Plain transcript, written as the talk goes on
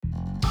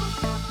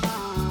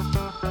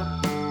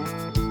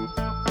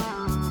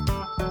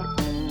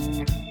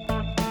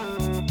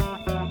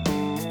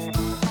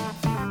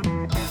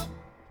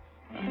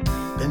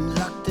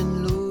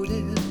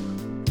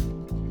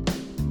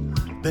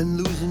been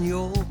losing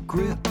your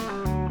grip.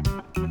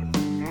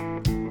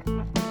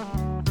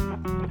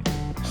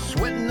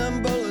 Sweating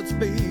them bullets,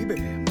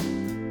 baby,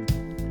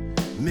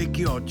 make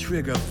your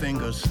trigger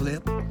finger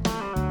slip.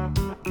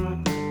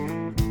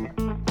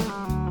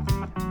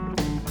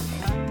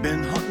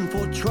 Been hunting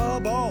for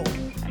trouble,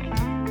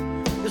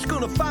 it's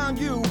gonna find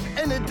you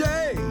any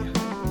day.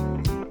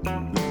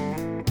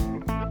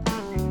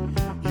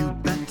 You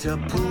better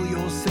pull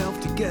yourself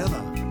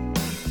together.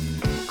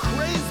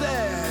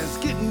 Crazy's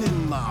getting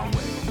in my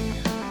way.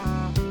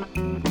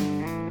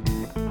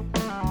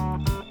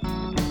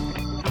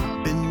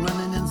 Been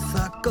running in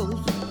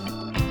circles,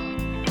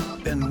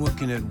 been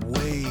working it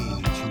way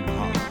too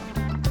hard.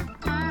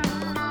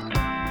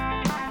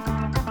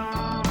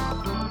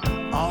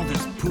 All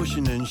this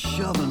pushing and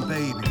shoving,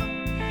 baby,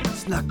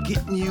 it's not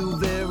getting you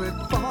very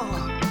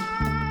far.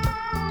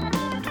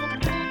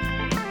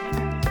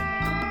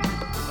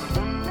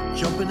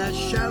 Jumping at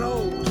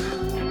shadows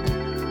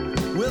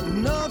with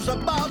nerves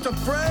about to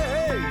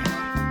fray.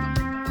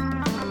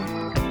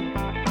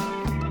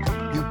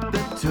 You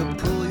better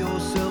pull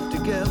yourself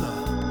together.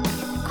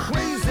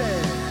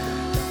 Crazy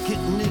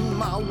getting in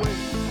my way.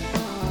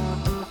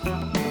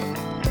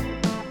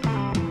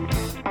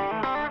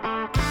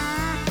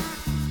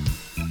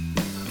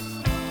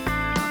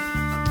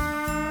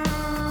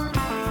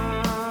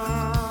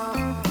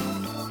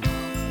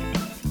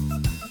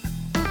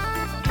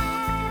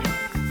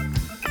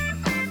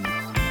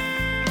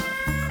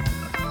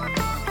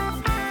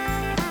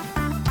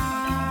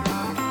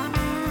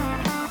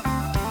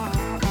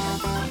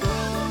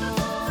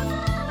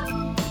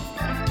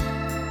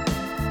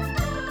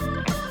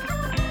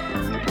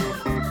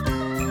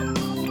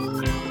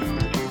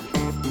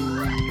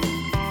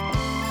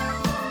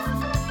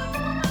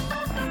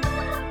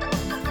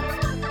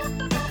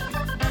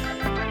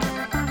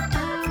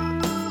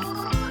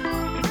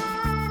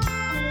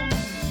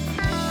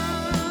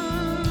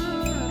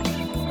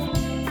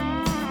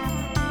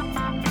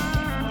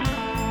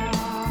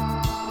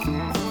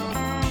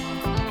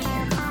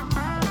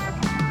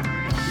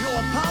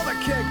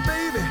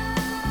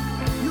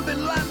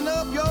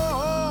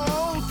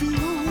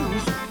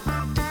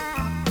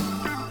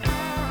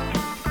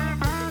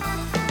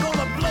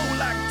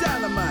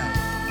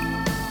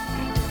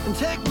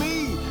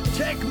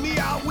 Take me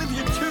out with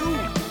you too.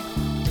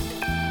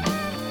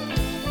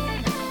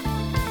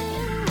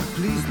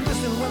 Please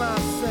listen when I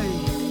say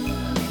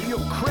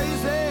you're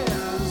crazy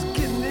is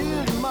getting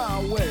in my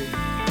way.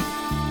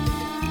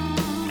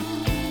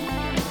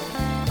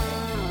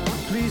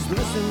 Please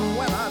listen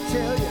when I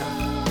tell you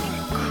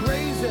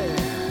crazy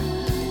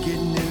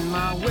getting in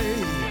my way.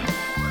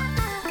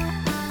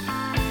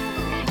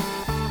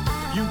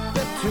 You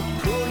better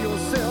pull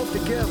yourself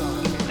together.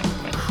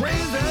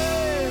 Crazy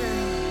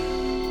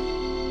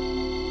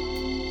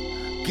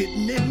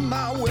getting in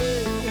my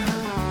way.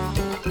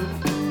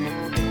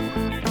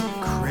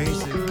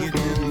 Crazy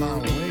getting in my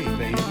way,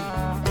 baby.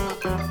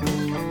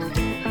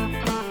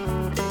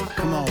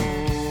 Come on,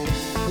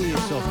 pull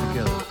yourself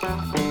together.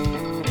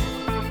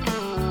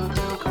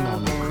 Come on,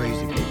 you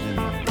crazy getting in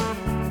my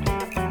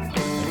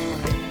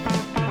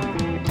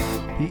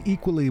way. He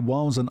equally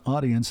wows an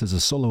audience as a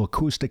solo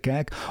acoustic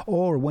act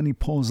or when he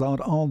pulls out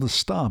all the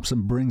stops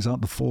and brings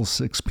out the full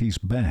six-piece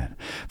band.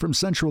 From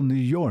Central New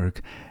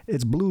York,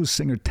 it's blues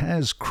singer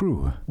Taz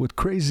Crew with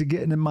Crazy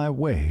Getting in My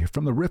Way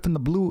from the Riff in the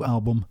Blue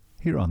album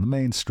here on the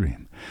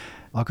Mainstream.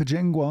 I hope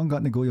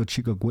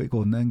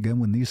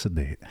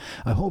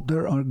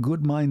there are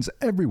good minds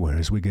everywhere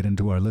as we get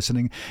into our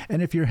listening,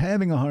 and if you're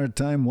having a hard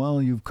time,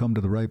 well, you've come to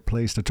the right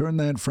place to turn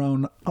that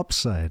frown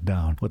upside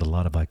down with a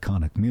lot of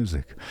iconic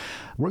music.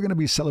 We're going to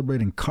be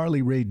celebrating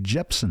Carly Rae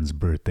Jepsen's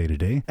birthday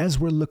today as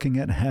we're looking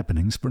at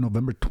happenings for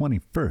November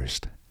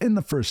 21st. In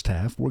the first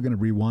half, we're going to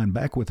rewind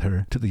back with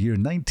her to the year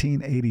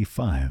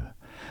 1985.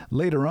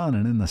 Later on,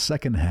 and in the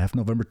second half,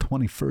 November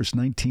 21st,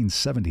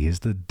 1970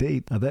 is the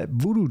date that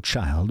Voodoo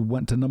Child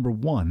went to number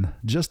 1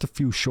 just a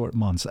few short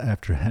months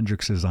after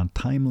Hendrix's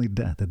untimely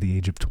death at the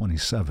age of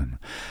 27.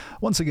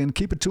 Once again,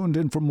 keep it tuned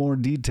in for more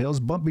details,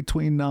 but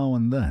between now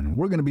and then,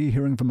 we're going to be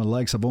hearing from the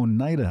likes of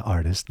Oneida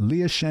artist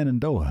Leah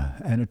Shenandoah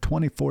and her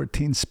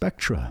 2014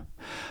 Spectra.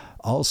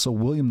 Also,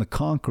 William the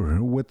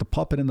Conqueror with The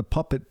Puppet and the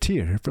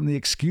Puppeteer from the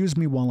Excuse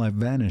Me While I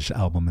Vanish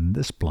album in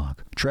this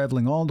block.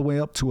 Traveling all the way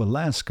up to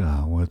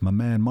Alaska with my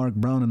man Marc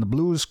Brown and the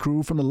Blues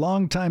Crew from the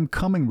Long Time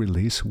Coming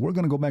release, we're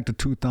going to go back to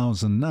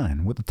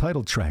 2009 with the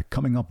title track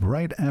coming up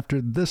right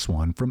after this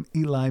one from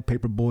Eli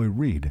Paperboy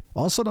Reed.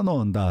 Also, you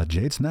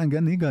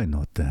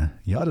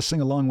ought to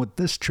sing along with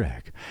this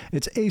track.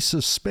 It's Ace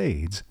of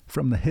Spades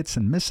from the Hits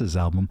and Misses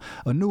album,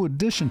 a new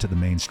addition to the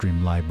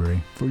Mainstream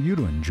library for you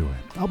to enjoy.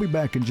 I'll be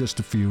back in just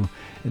a few.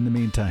 In the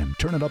meantime,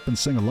 turn it up and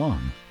sing along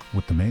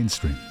with the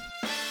Mainstream.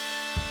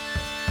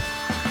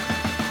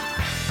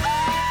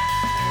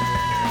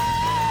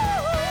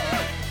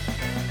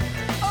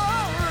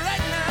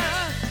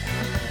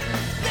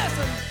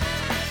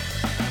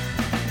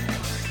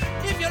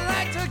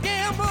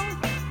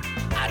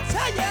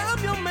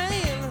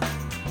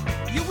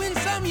 You win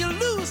some, you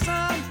lose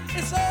some.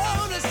 It's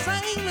all the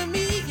same to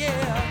me.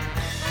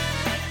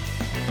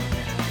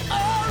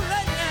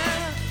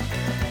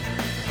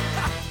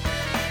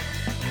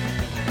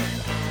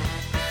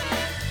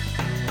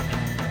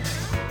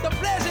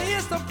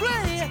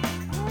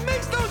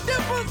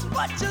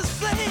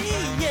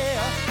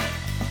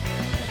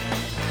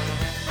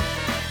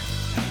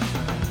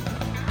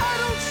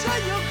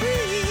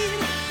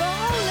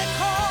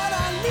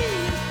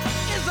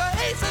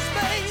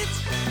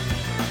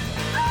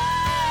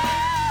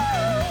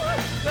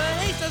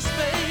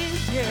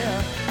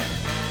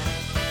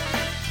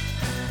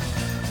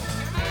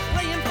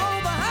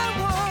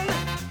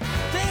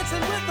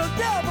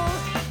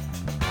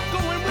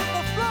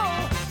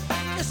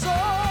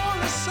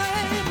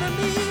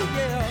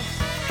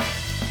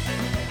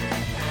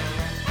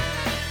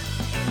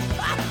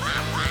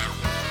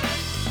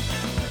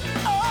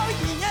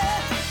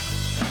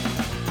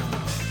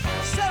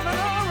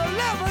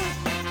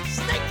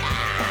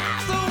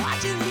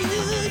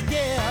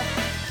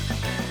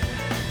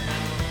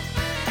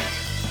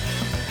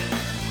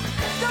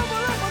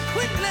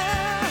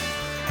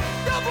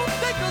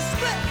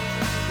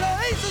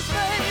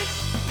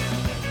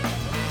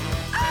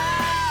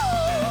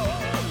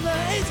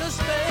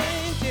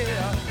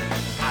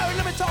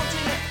 talk to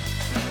you.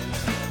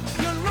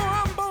 You know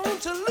I'm born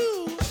to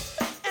lose,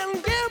 and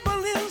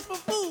gambling's for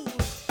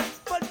fools.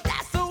 But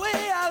that's the way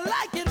I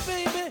like it,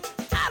 baby.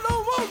 I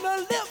don't wanna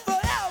live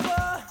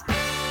forever.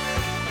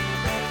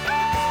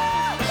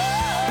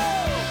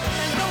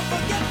 And don't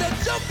forget the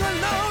joker,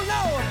 no,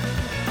 no.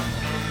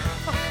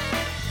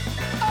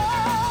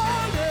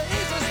 Oh, the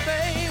ace of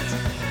spades.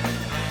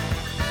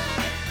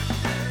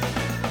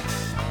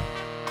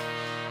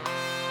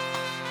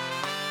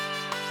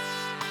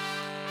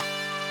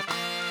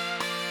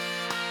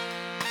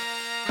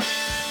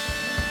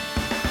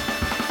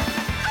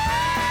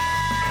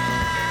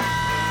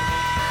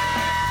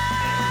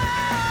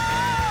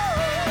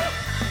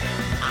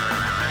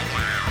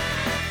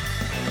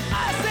 I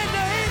said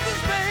the ace of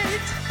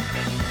spades.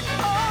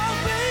 Oh,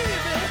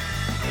 baby.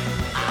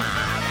 Oh,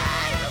 the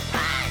ace of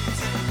spades.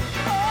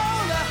 Oh,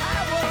 the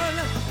high one.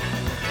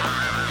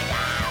 Oh,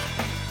 yeah.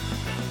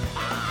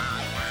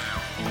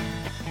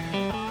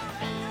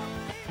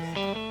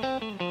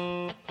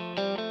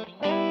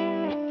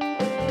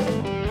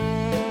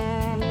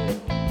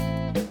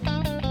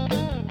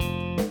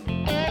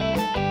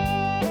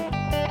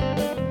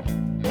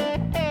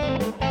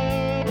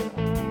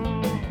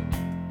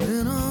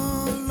 Been a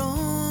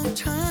long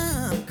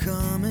time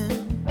coming.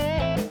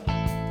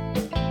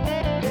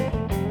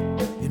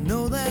 You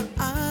know that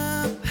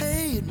I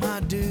paid my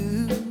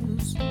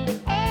dues.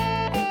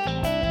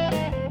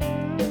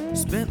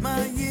 Spent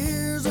my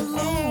years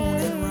alone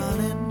and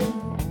running,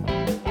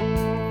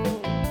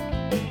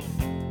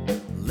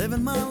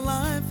 living my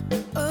life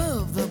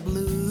of the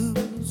blues.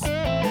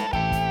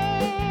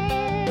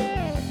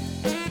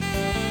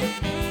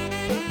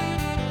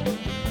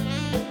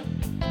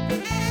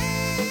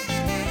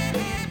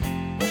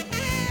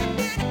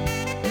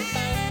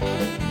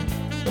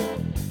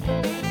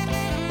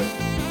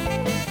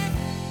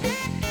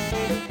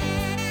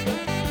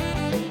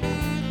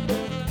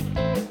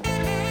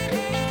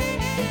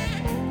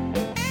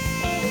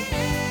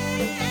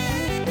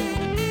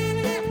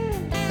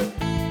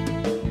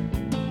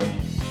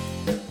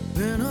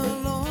 Been a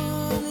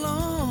long,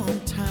 long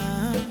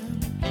time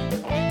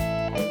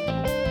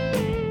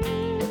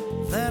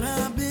that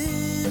I've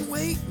been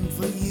waiting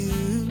for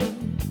you.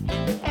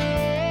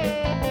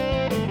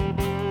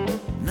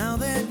 Now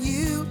that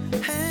you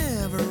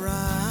have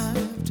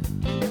arrived,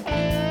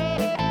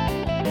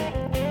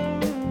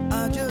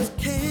 I just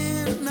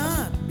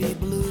cannot be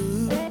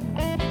blue.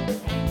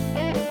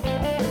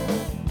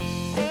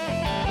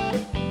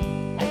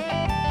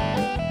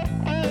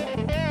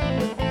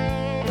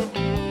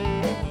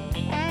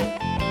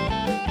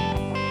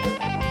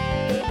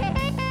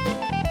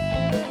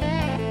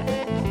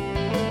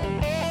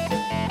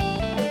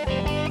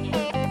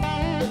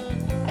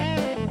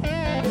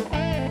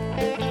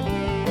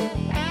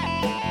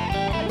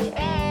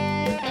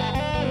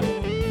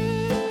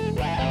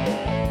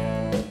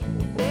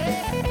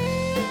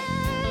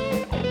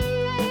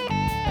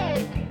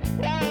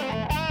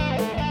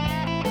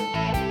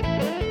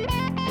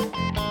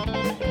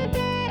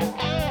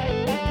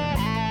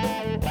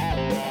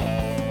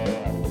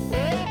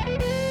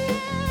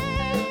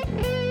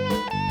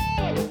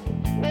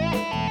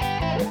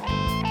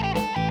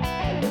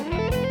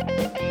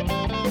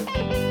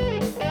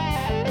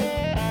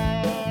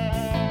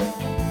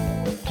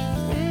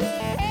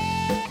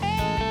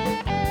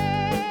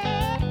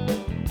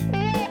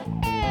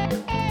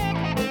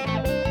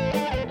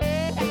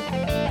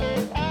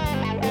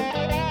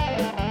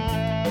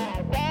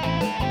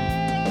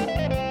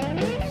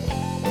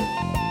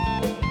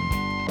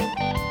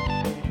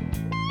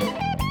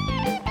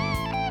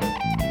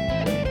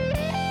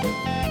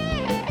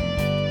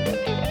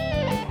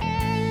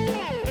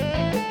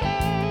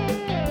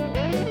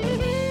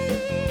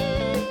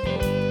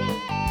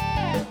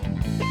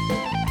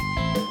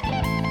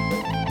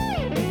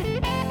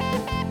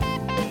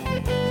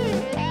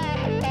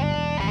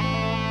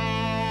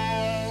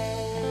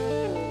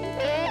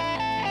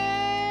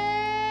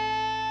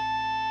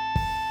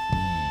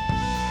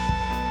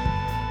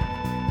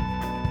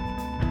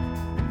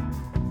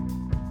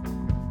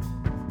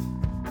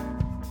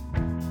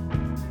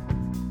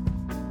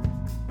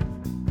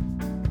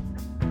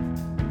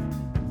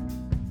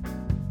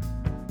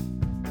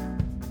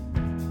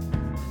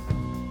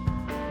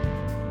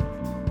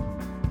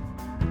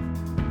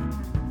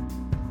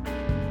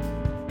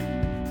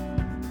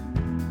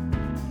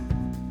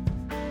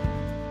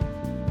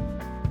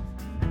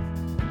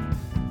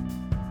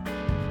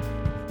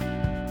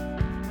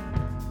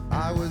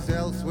 I was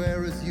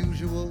elsewhere as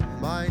usual,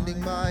 minding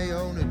my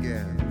own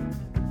again.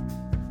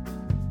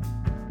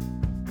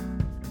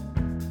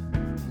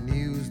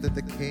 News that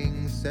the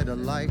king set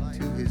alight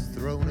to his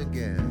throne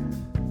again.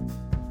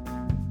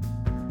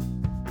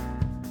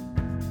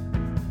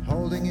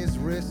 Holding his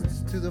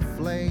wrists to the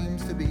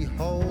flames to be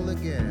whole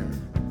again.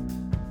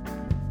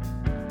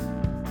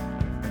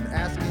 And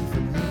asking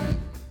for me.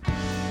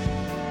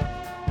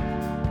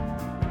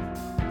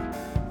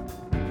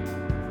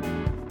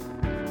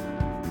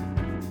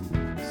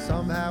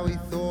 Somehow he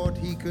thought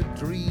he could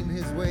dream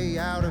his way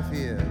out of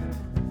here.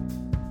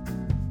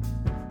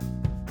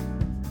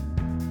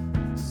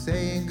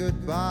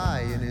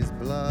 goodbye in his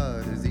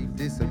blood as he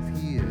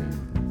disappeared.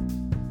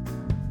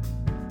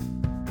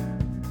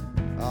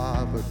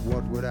 Ah, but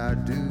what would I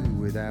do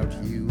without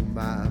you,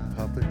 my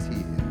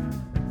puppeteer?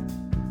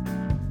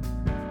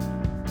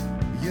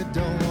 You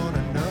don't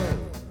wanna know.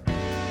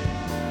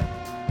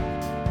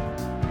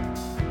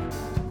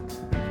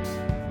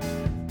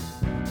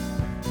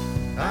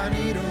 I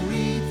need a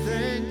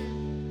rethink,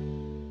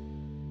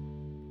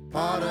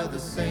 part of the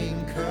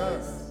same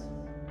curse.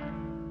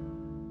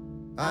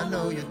 I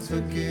know you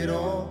took it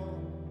all,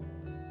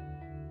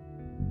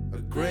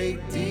 a great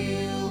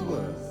deal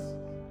worse.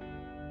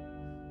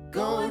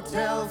 Go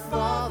tell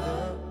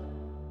father,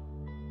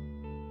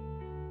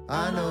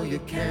 I know you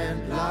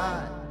can't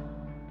lie,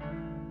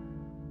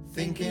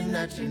 thinking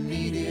that you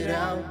need it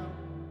out,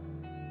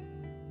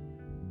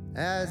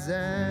 as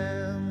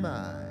am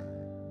I.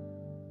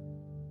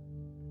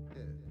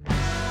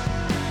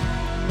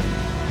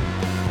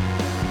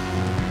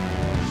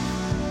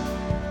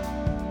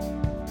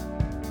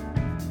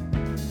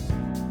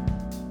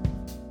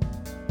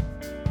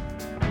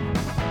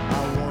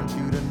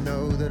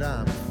 That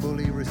I'm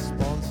fully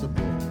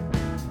responsible.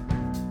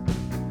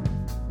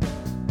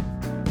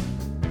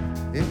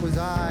 It was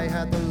I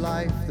had the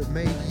life that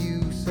made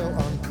you so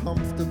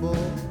uncomfortable.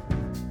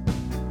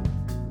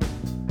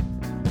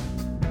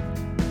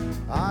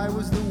 I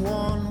was the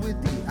one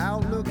with the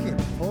outlook and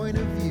point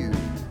of view,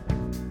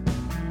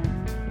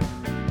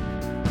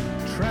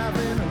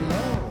 traveling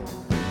alone.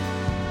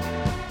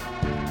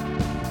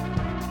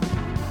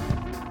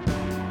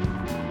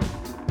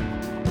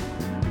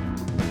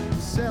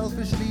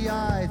 Selfishly,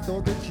 I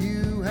thought that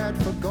you had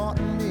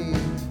forgotten me.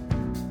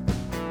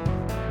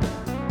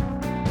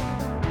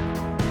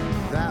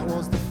 That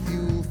was the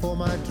fuel for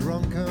my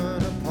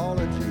drunken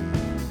apology.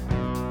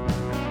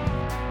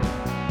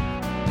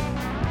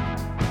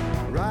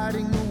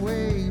 Riding the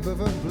wave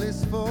of a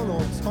blissful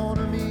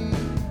autonomy,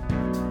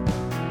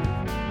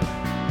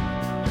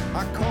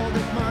 I called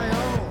it my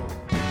own.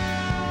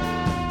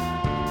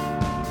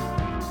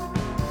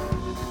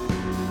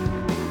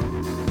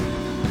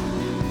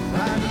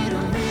 I need a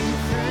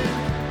rethink,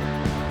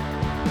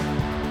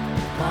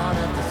 part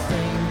of the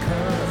same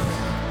curse.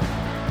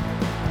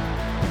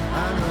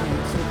 I know you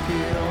took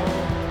it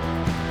all,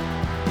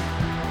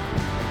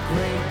 a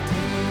great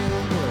deal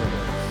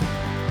worse.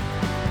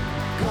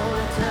 Go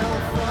and tell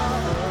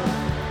father,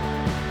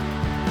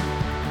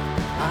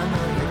 I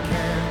know you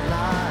can't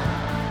lie,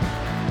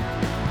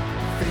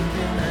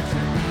 thinking that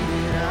you need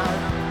it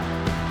out,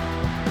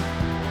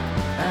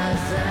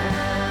 as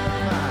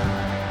am I.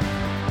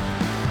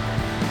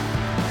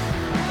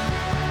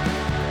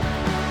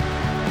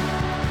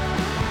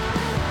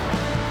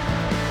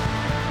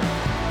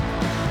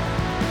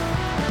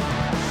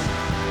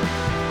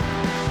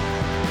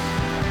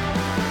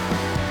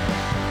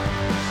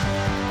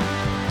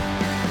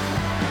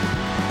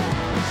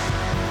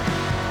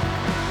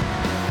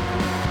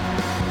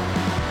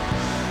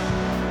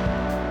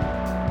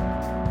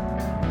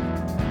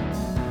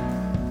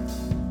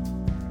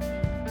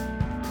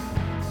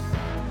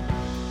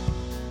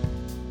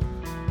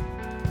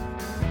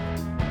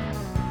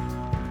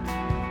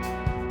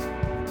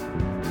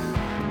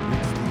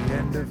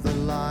 Of the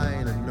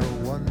line, and no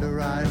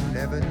wonder I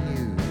never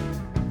knew.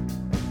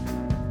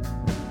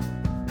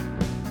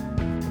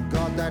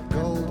 Got that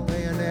gold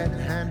bayonet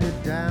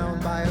handed down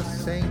by a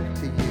saint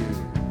to you.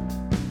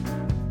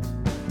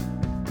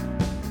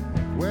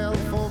 Well,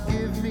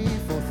 forgive me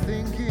for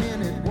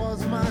thinking it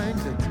was mine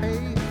to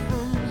take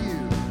from you.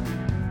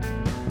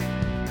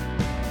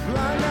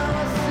 Blind now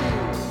I see,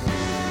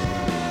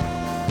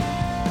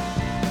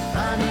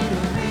 I need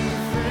a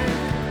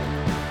rethink,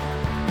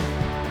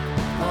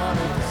 part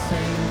of the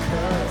same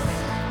curse.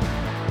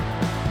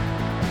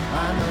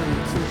 I know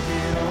you took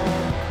it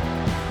all,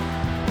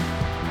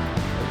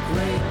 a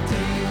great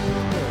deal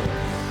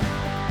worse.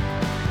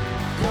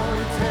 Go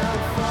and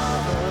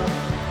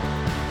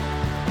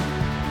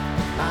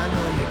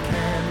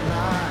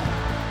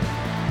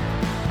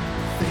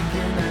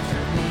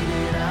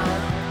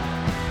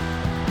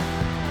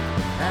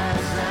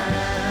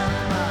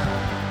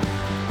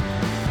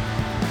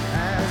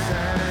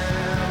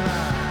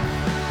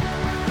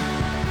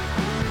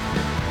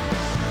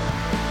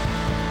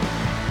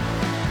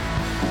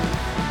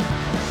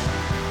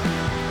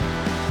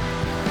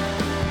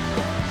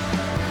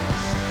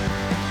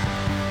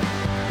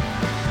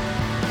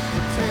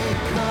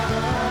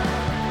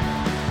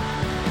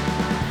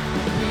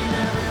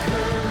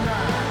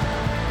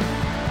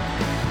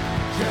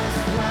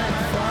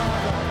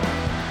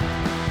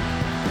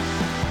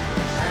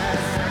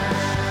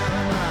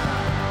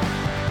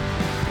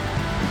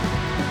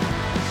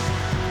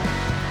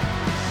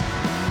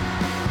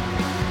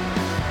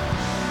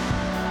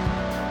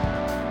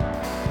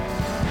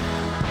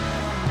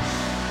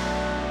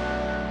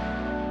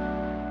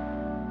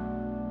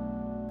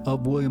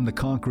of William the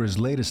Conqueror's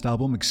latest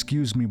album,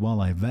 Excuse Me While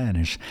I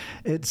Vanish,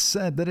 it's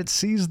said that it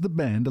sees the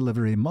band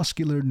deliver a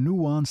muscular,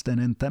 nuanced,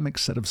 and anthemic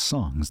set of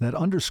songs that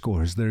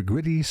underscores their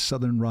gritty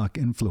southern rock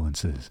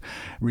influences.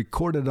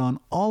 Recorded on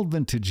all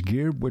vintage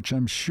gear, which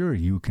I'm sure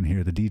you can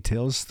hear the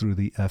details through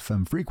the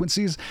FM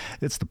frequencies,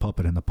 it's the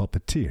Puppet and the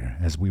Puppeteer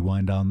as we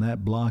wind down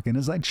that block and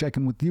as I check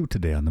in with you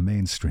today on the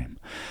mainstream.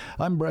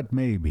 I'm Brett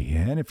Maybe,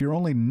 and if you're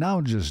only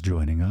now just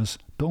joining us,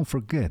 don't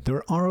forget,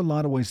 there are a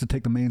lot of ways to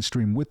take the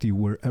mainstream with you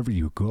wherever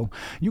you go.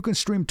 You can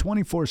stream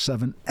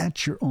 24/7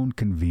 at your own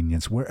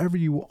convenience, wherever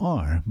you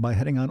are, by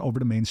heading on over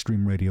to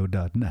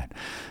mainstreamradio.net.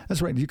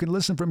 That's right, you can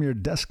listen from your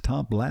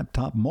desktop,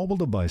 laptop, mobile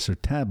device, or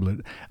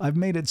tablet. I've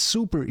made it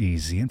super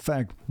easy. In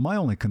fact, my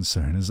only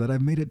concern is that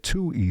I've made it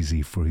too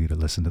easy for you to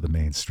listen to the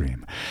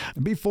mainstream.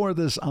 Before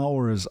this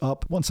hour is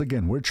up, once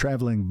again, we're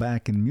traveling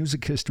back in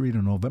music history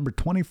to November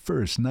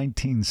 21st,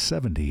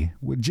 1970,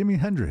 with Jimi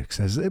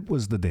Hendrix, as it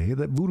was the day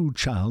that Voodoo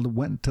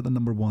went to the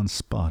 #1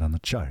 spot on the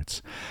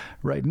charts.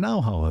 Right now,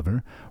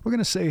 however, we're going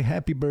to say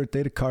happy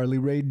birthday to Carly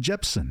Rae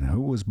Jepsen, who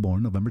was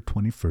born November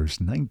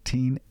 21st,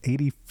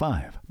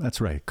 1985.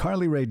 That's right,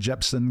 Carly Rae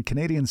Jepsen,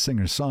 Canadian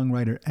singer,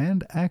 songwriter,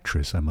 and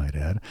actress, I might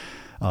add.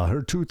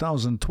 Her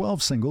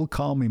 2012 single,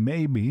 Call Me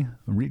Maybe,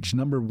 reached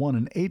 #1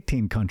 in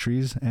 18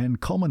 countries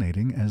and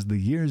culminating as the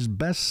year's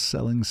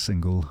best-selling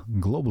single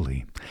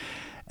globally.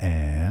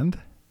 And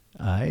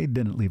I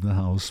didn't leave the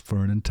house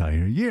for an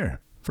entire year,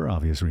 for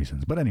obvious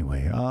reasons. But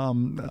anyway,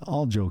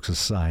 all jokes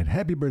aside,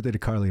 happy birthday to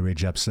Carly Rae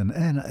Jepsen.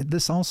 And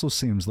this also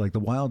seems like the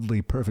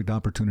wildly perfect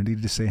opportunity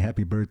to say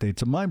happy birthday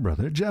to my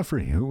brother,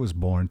 Jeffrey, who was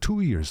born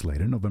 2 years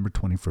later, November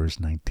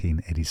 21st,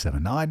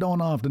 1987. Now, I don't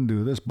often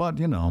do this, but,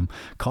 you know,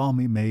 Call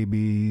Me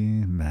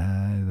Maybe,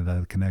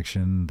 the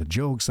connection, the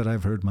jokes that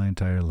I've heard my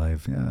entire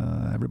life.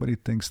 Everybody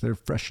thinks they're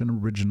fresh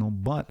and original,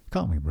 but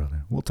call me,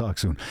 brother. We'll talk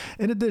soon.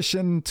 In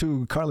addition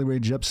to Carly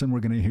Rae Jepsen, we're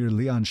going to hear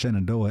Leah,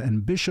 Shenandoah,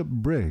 and Bishop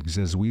Briggs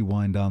as we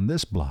wind down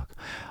this block.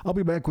 I'll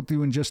be back with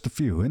you in just a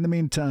few. In the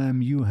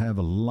meantime, you have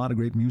a lot of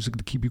great music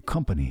to keep you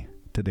company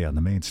today on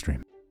the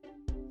mainstream.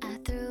 I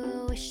threw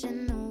a wish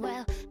in the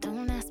well.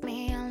 Don't ask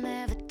me, I'll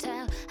never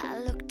tell. I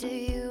looked at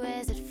you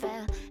as it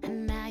fell,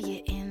 and now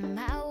you're in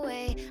my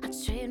way. I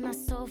trade my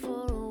soul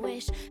for a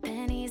wish,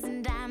 pennies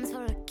and dimes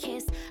for a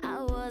kiss.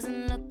 I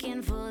wasn't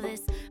looking for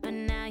this, but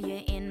now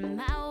you're in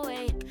my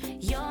way.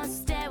 Your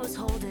stare was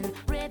holding,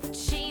 ripped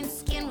jeans,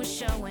 skin was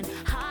showing.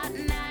 Hot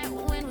night,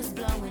 wind was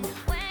blowing.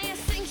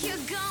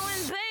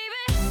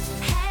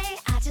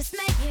 Just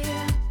met you,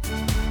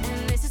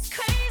 and this is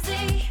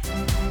crazy,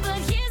 but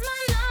here's my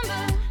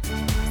number,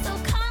 so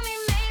call me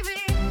maybe.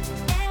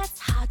 It's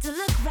hard to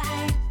look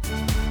right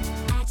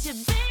at you,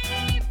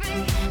 baby,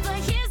 but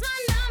here's my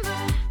number,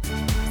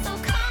 so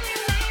call me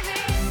maybe.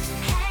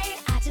 Hey,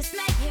 I just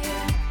met you,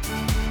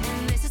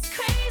 and this is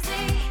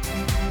crazy,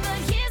 but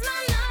here's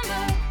my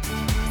number,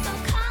 so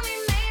call me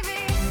maybe.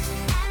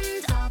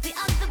 And all the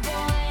other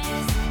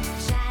boys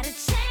try to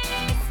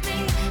chase me,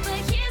 but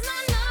here's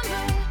my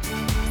number,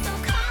 so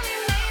call me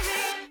maybe.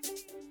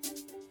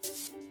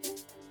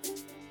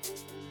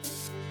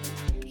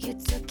 You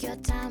took your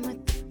time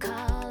with the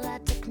call, I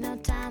took no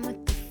time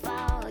with the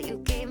fall. You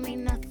gave me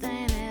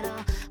nothing at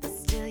all, but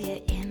still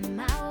you're in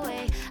my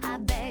way. I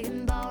beg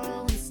and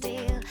borrow and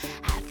steal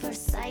at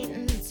first sight,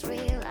 and it's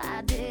real.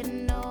 I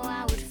didn't know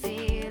I would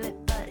feel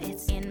it, but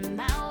it's in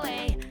my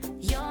way.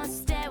 Your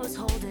stare was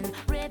holding,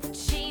 ripped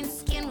jeans,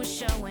 skin was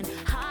showing.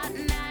 Hot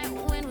night,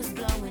 wind was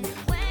blowing.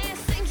 Where you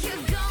think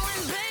you're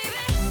going,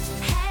 baby?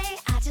 Hey,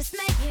 I just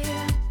met you,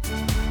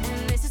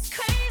 and this is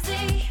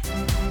crazy,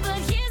 but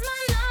here's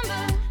my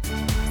number,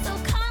 so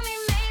call me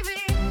maybe.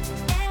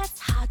 It's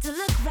hard to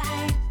look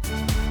right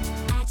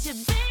at you,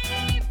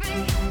 baby,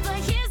 but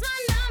here's my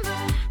number,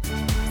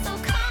 so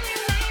call me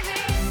maybe.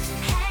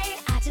 Hey,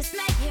 I just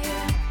met you,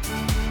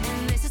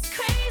 and this is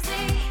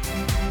crazy,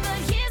 but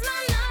here's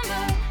my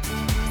number,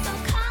 so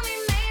call me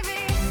maybe.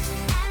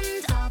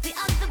 And all the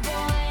other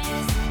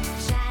boys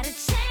try to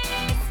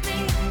chase me,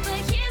 but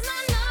here's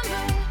my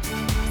number,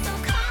 so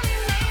call me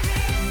maybe.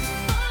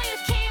 Before you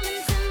came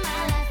into my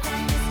life, I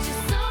missed you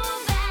so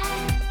bad.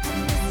 I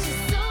missed you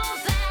so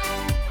bad.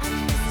 I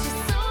missed you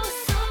so,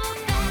 so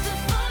bad.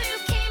 Before you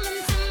came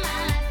into my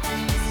life, I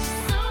missed you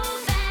so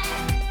bad.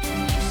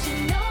 And you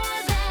should know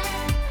that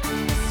I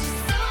missed you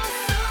so,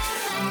 bad.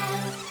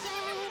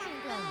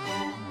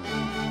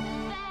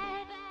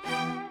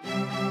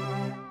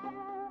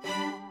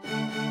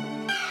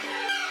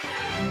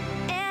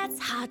 It's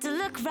hard to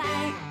look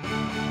right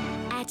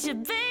at you,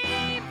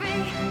 baby,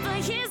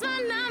 but here's my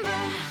number,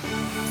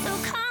 so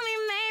call me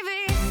maybe.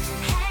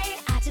 Hey,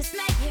 I just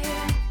met you,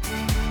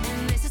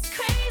 and this is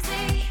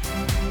crazy,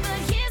 but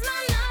here's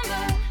my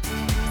number,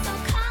 so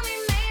call me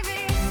maybe.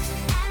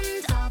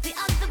 And all the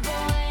other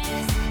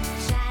boys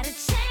try to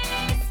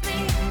chase me,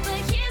 but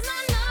here's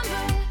my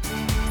number,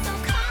 so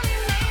call me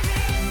maybe.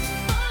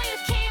 Before you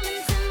came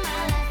into my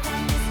life, I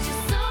missed you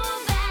so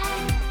bad.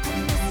 I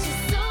missed you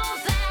so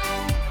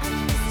bad. I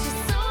missed you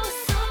so,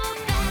 so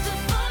bad.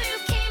 Before you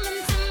came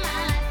into my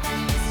life, I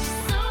missed you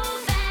so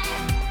bad.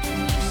 And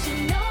you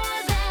should know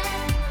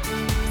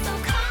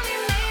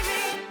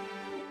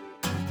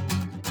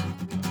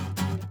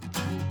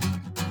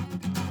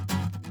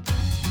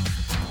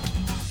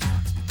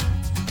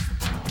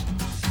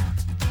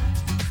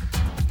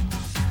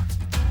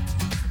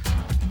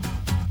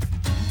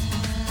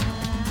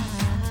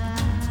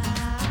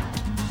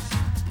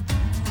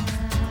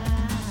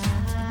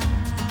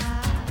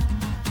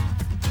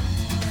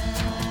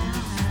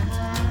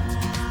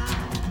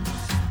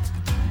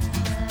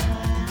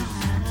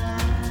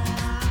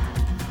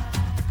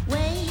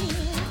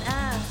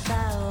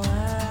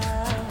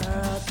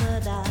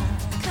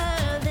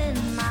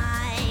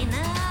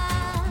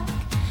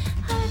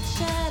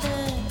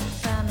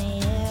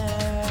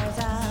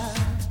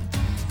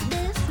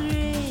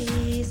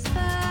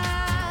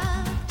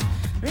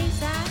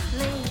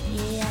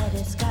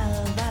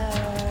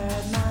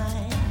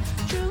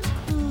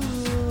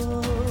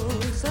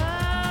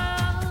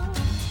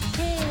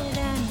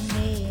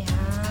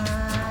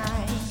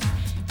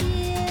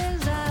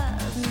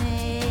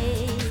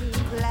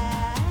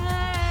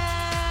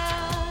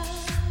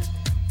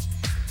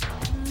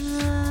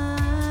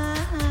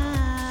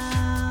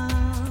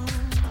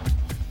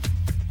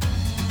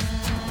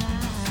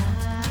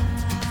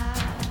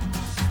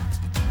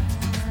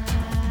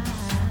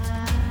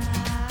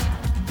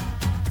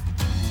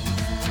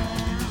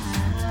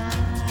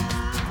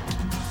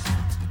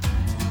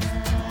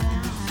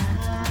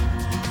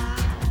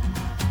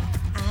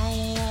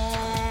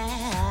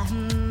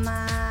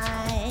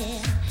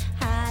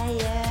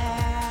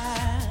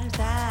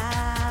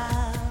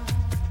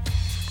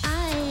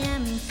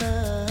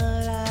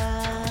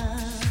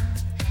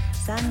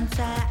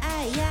I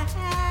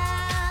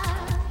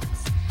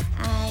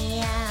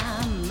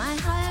am my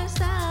higher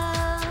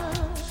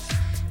self.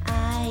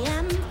 I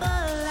am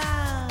full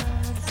of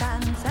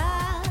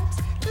sunsets.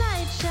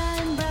 Light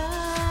shine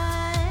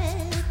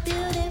bright,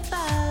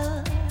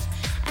 beautiful,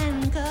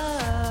 and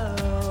glorious.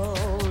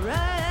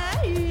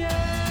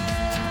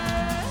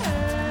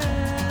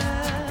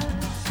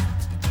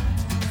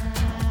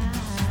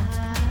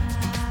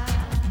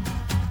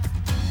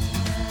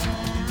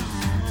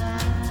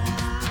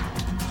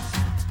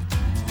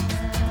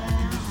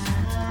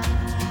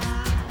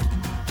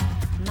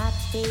 My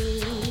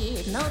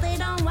feet, no, they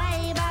don't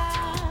waver.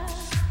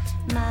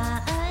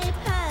 My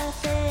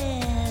path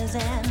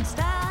isn't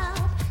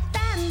stopped.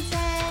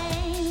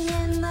 Dancing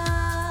in the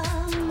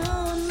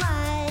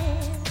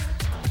moonlight.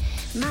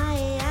 My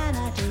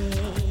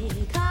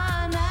energy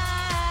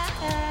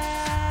connects.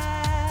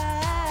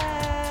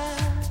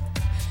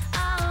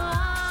 Oh,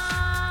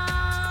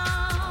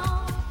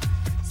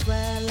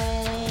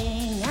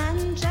 swirling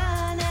and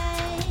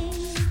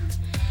churning.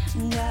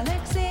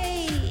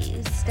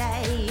 Galaxies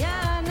stay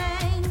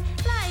yearning.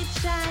 Light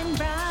shine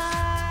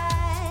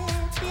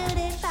bright,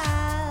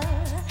 beautiful,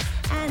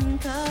 and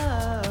glorious.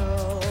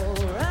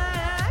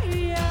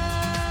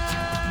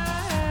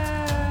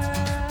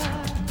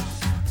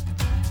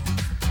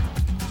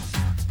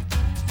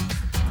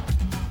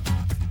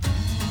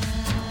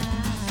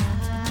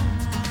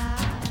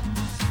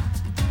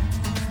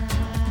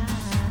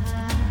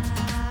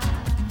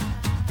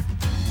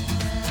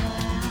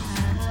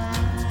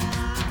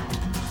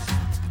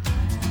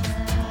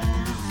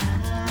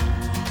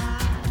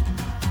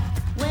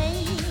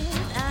 Weight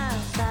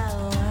of the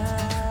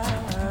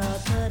world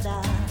put a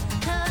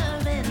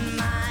curve in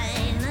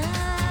mine.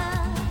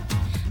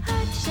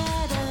 Heart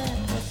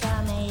shattered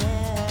from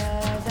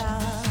years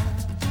of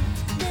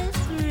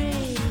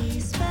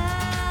disrespect.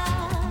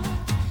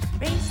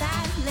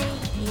 Recently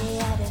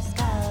I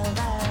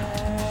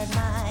discovered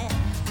my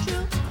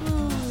true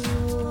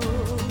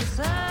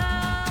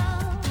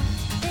self.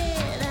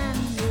 Hidden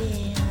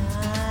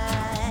behind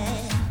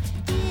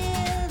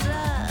years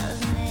of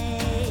neglect.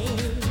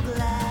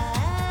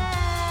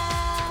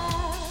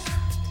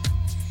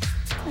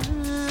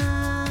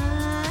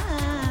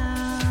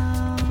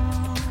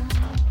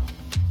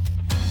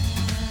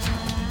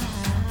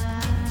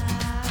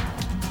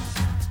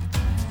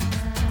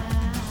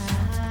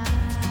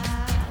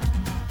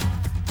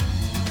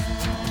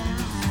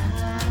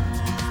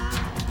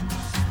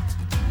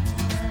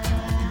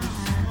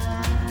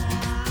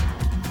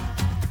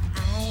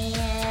 I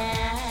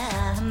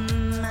am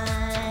my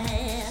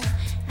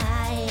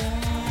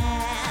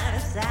higher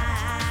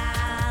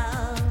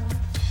self.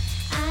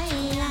 I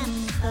am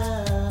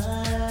full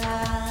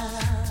of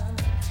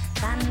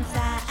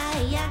sunsets.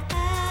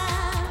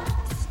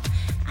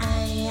 I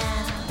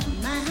am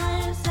my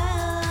higher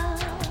self.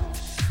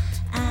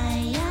 I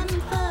am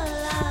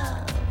full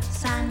of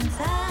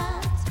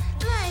sunsets.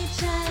 Light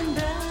shine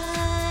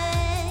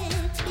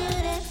bright,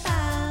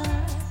 beautiful,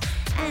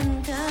 and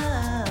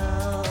glorious.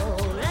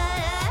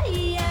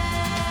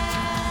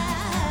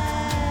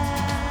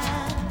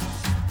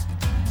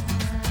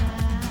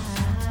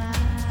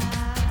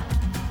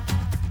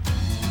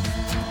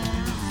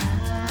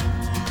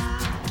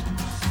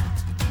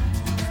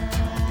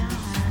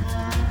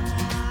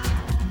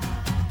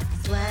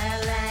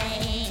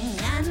 Swirling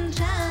and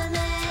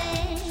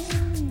churning,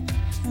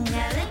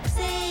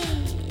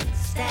 galaxies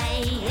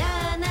stay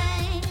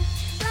yearning.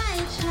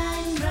 Light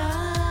shine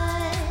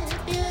bright,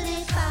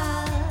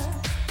 beautiful,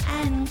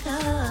 and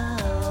glorious.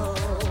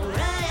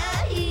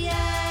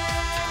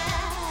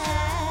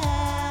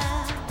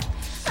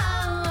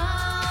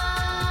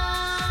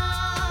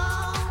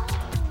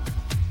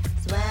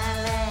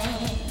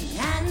 Swirling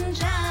and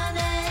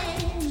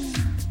churning,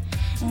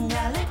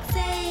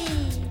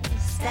 galaxies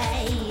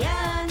stay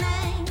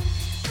yearning.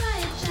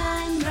 Light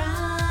shine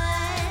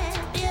bright,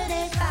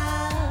 beautiful,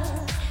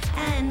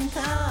 and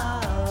glorious.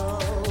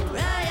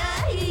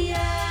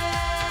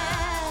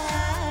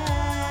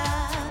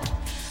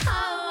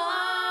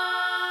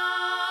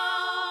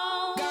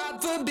 God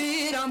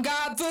forbid,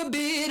 God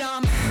forbid,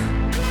 God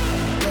forbid,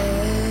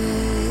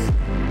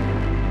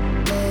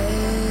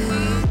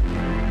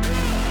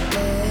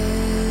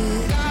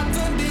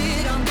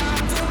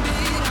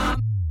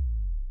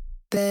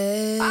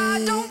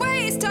 I don't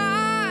waste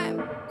time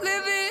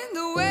living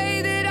the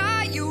way that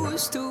I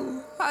used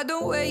to. I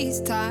don't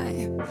waste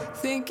time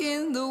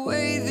thinking the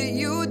way that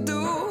you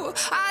do.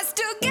 I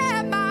still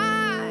get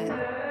mine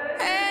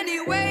any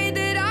way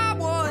that I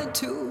want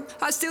to.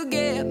 I still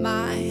get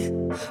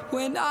mine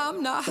when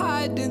I'm not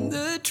hiding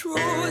the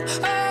truth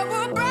of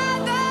a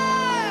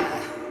brother.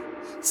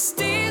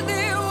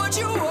 Stealing what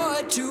you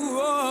want to,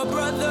 oh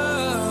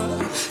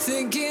brother.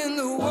 Thinking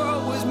the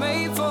world was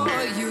made for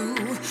you.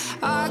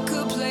 I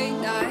could play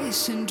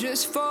nice and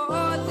just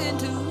fall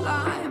into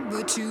line,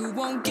 but you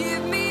won't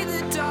give me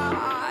the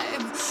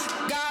time.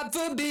 God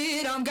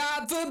forbid,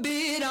 God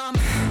forbid, God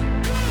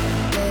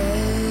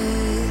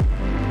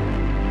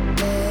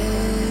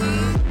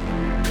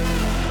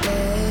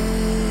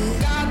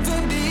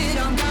forbid,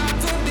 God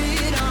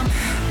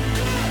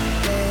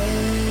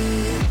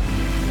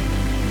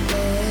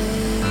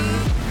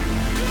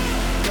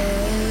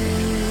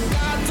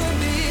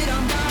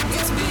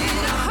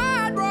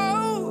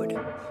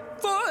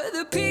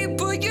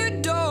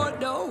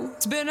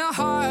in a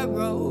high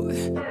road,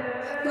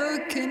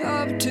 looking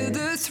up to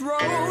the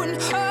throne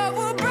of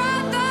a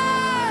brother.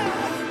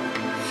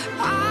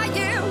 I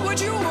am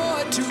what you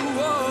want to,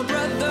 oh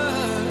brother.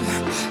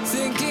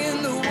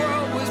 Thinking the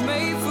world was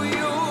made for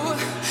you.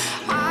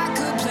 I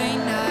could play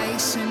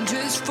nice and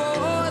just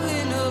fall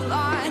in a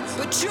line,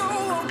 but you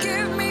won't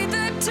give me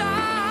the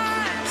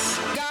time.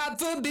 God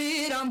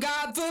forbid,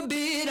 God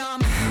forbid,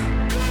 I'm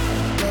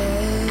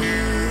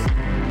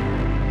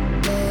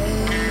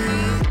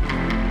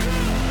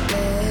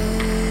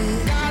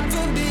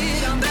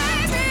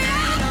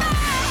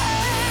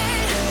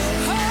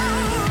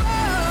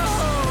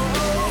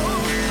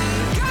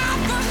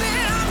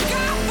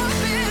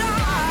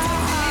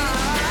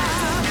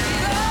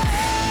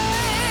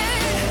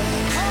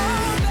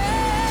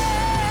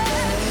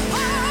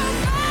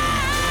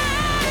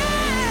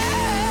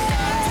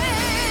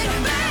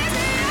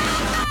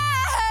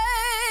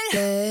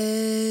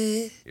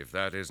If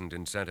that isn't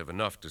incentive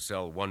enough to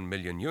sell 1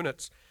 million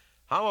units,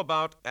 how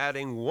about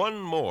adding one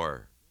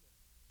more?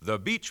 The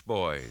Beach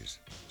Boys,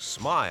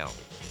 Smile.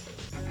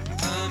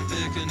 I'm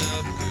picking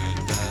up good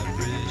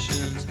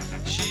vibrations.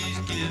 She's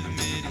giving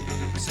me the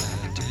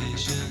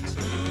excitations.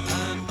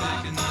 I'm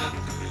picking up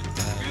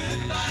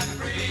good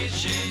vibrations.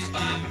 She's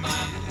giving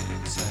me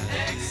the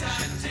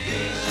excitations.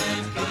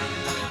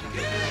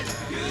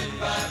 Good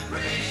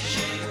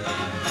vibrations.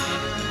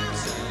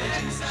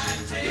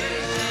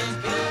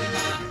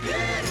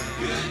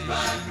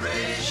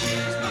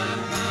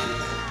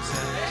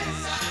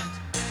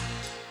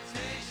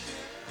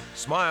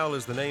 Smile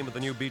is the name of the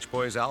new Beach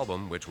Boys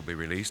album, which will be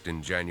released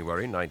in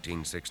January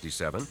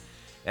 1967.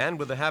 And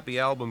with the happy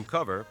album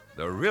cover,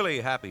 the really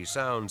happy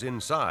sounds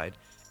inside,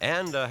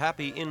 and a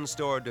happy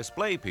in-store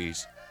display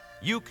piece,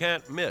 you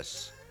can't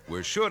miss.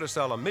 We're sure to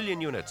sell 1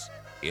 million units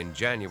in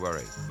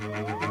January.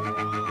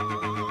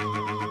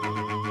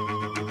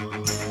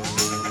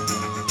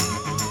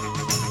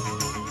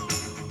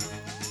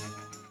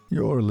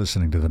 You're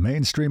listening to The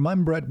Mainstream.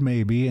 I'm Brett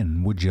Maybe,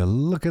 and would you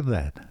look at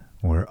that?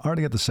 We're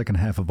already at the second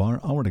half of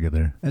our hour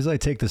together. As I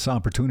take this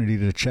opportunity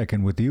to check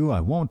in with you, I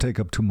won't take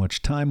up too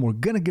much time. We're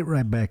going to get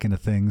right back into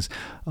things.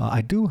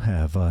 I do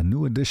have a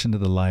new addition to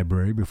the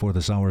library before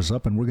this hour's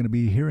up, and we're going to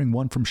be hearing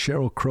one from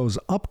Sheryl Crow's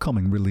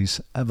upcoming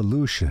release,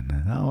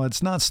 Evolution. Now,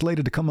 it's not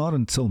slated to come out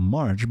until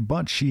March,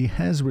 but she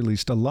has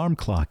released Alarm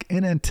Clock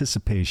in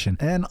anticipation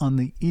and on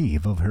the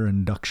eve of her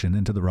induction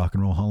into the Rock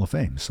and Roll Hall of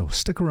Fame, so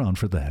stick around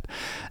for that.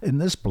 In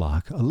this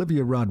block,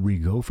 Olivia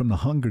Rodrigo from the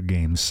Hunger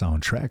Games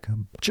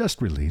soundtrack,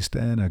 just released,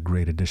 and a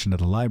great addition to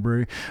the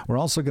library. We're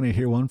also going to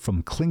hear one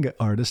from Klinga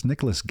artist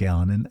Nicholas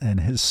Gallinen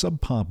and his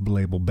sub-pop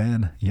label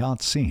band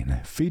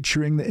Tseen,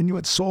 featuring the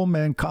Inuit soul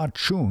man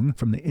Qacung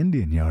from the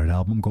Indian Yard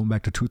album going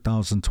back to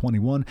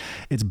 2021.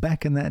 It's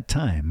Back in That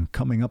Time,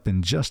 coming up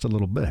in just a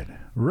little bit.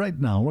 Right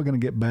now, we're going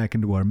to get back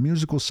into our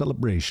musical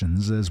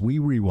celebrations as we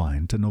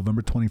rewind to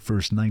November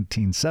 21st,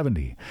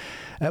 1970.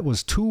 That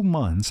was 2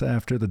 months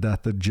after the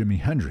death of Jimi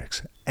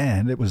Hendrix,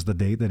 and it was the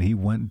day that he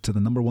went to the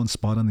 #1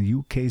 spot on the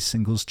UK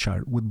singles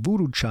chart with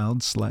Voodoo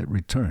Child's Slight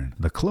Return,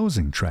 the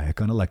closing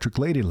track on Electric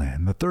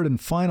Ladyland, the third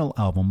and final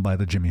album by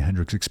the Jimi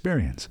Hendrix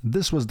Experience.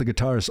 This was the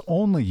guitarist's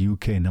only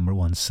UK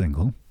 #1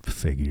 single.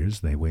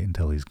 Figures, they wait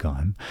until he's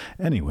gone.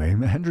 Anyway,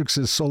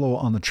 Hendrix's solo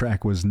on the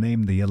track was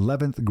named the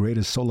 11th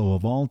greatest solo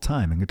of all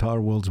time in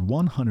Guitar World's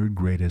 100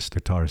 greatest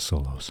guitar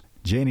solos.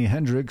 Jimi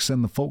Hendrix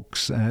and the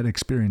folks at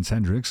Experience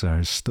Hendrix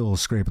are still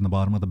scraping the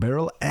bottom of the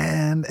barrel,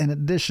 and in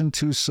addition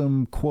to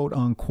some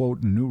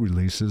quote-unquote new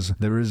releases,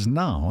 there is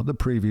now the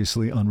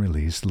previously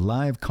unreleased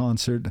live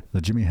concert,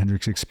 the Jimi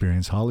Hendrix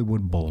Experience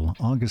Hollywood Bowl,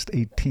 August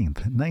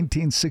 18th,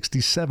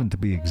 1967 to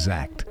be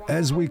exact.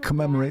 As we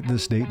commemorate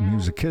this date in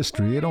music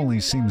history, it only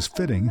seems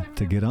fitting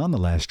to get on the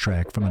last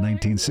track from a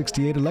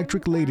 1968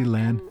 Electric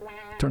Ladyland,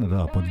 Turn It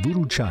Up with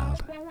Voodoo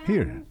Child,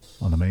 here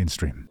on The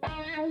Mainstream.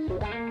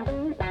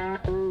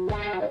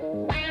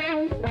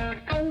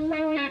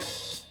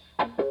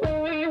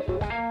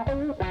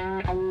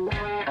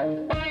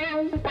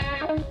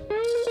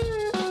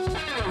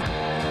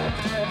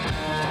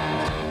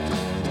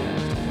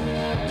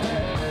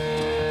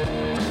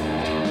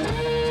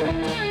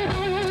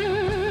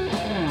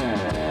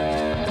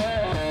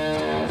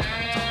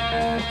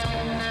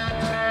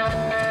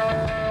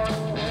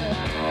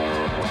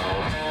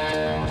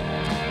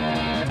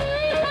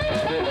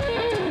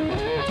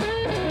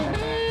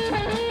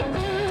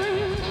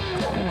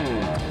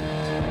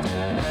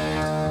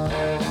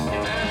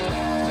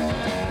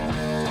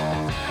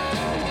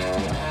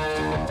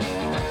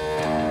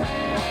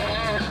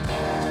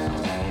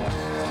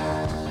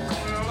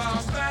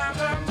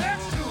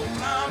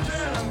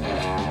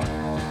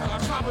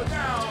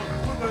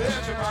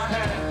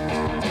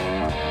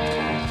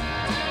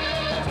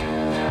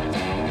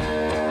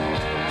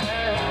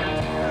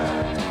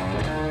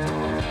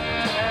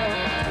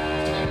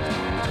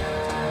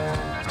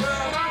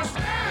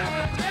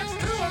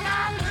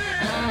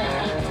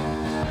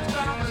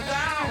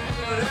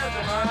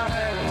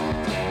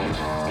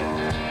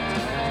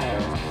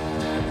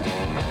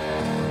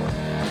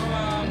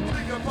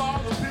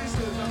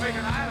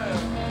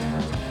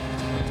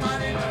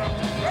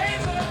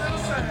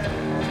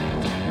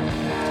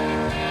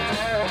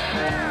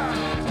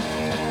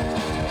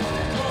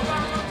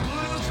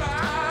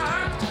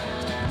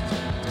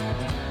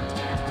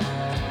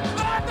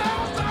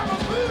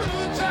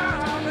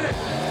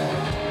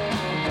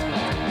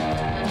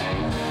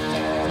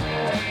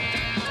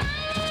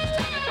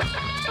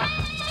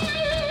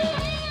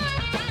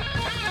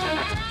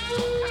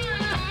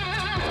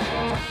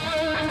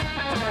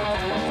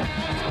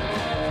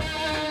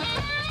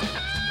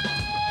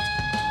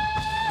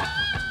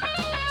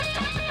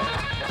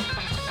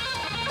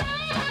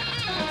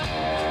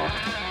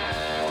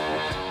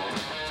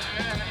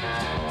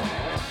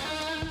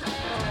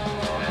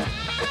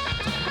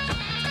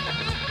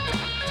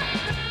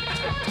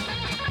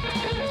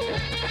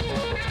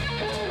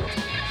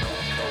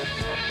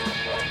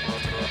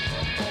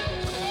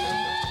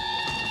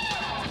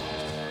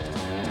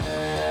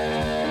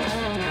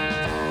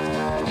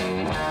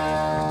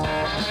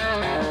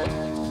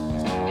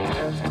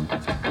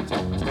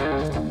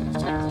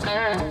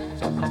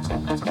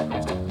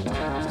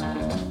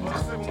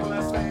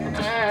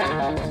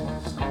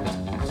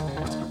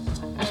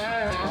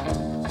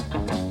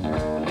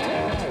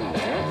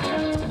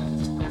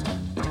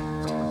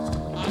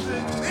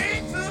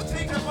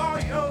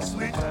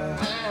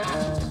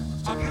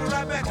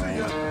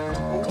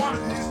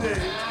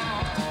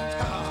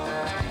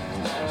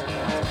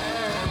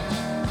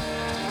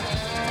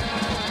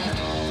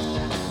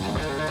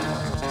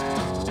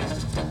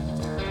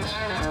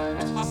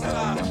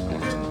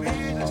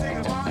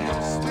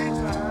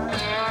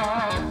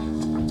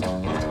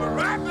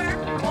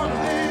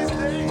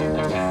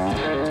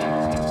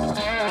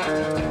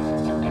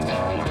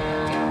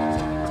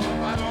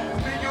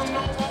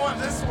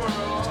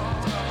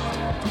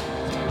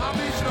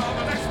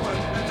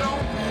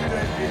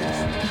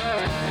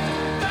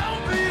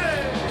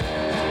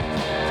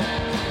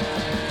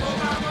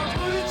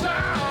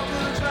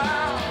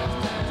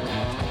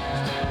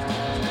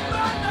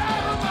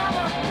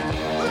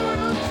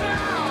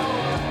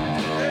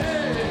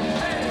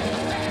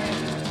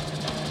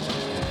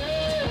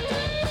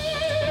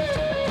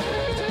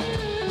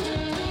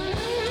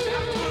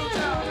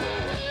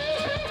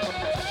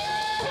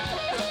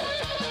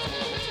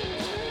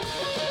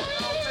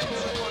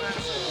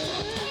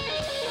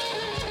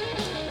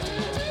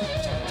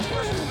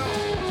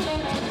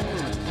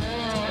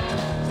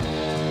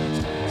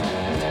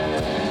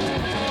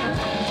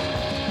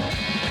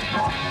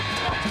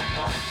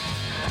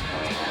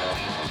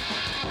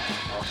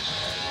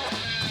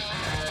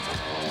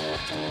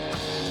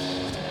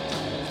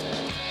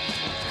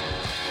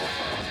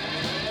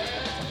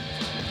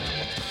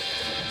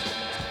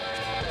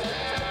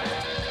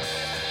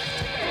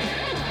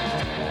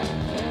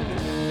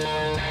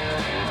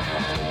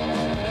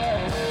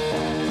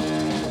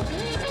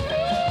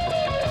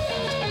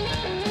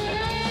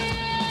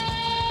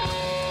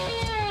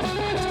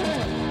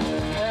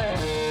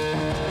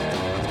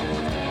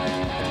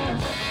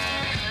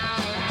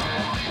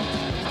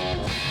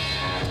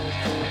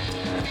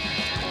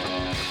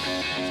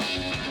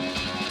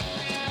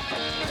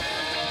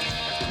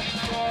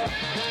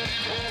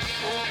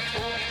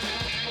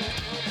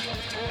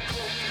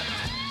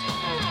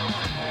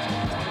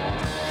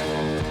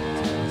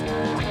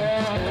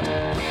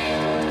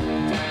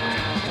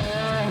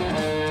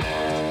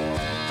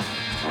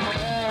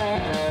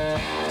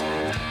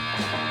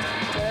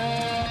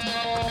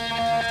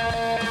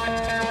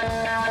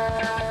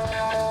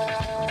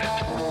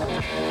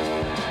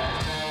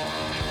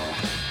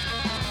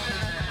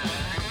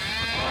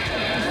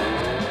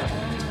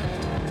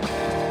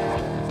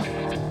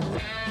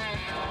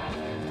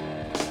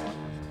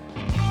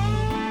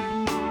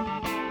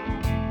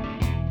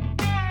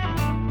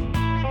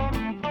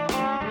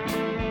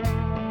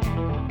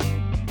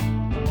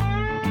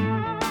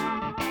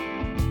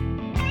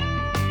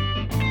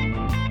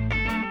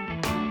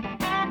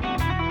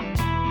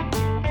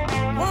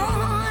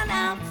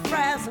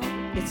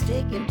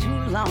 taking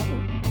too long.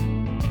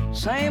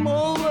 Same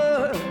old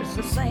words,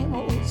 the same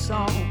old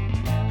song.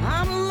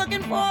 I'm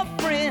looking for a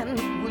friend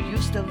who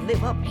used to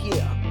live up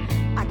here.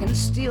 I can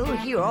still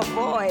hear her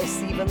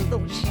voice even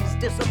though she's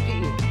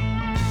disappeared.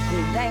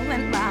 I'm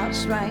dangling by a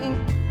string,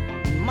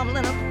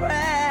 mumbling a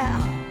prayer.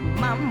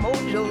 My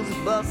mojo's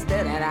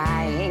busted and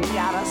I ain't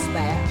got a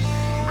spare.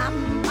 I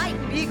might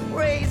be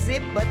crazy,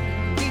 but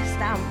at least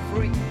I'm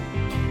free.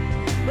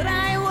 But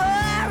I ain't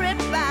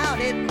worried about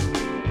it.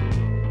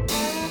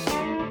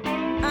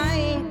 I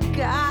ain't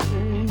got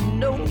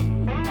no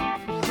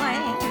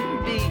plan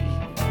B.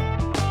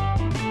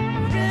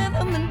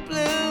 Rhythm and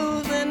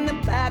blues in the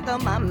back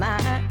of my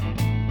mind.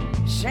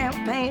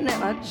 Champagne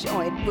and a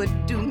joint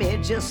would do me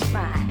just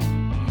fine.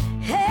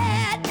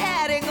 Hey,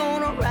 Daddy,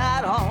 gonna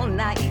ride all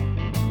night.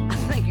 I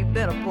think you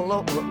better pull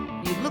over.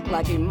 You look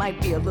like you might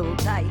be a little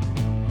tight.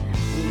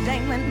 I'm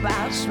dangling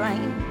by a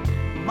string,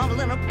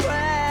 mumbling a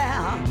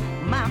prayer.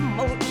 My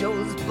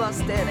mojo's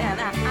busted and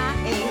I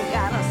ain't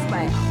got a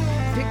spare.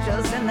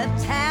 Pictures in the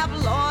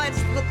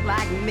tabloids look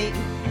like me.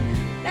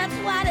 That's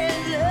why they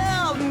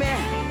love me.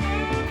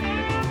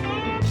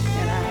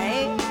 And I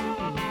ain't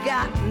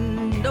got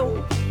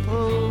no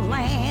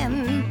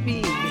plan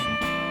B.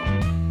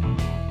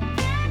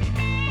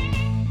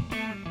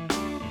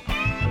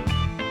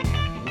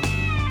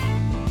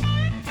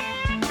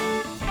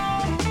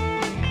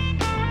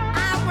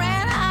 I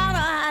ran out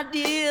of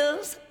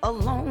ideas a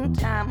long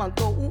time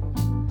ago.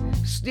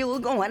 Still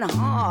going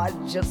hard,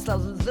 just a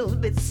little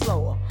bit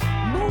slower.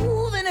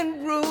 Moving and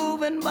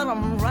grooving, but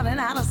I'm running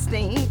out of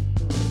steam.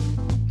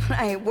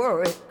 I ain't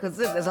worried, cause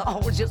it is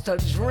all just a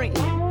dream.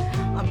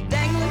 I'm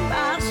dangling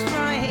by a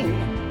string,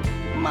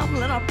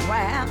 mumbling a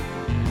prayer.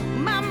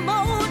 My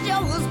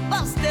mojo's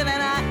busted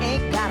and I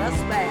ain't got a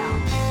spare.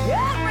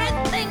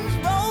 Everything's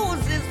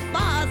rose as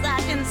far as I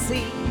can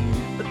see,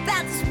 but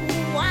that's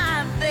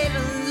why they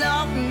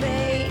love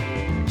me.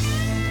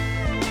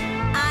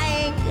 I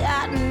ain't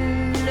got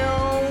no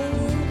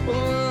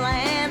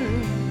plan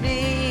B.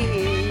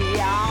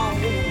 Oh.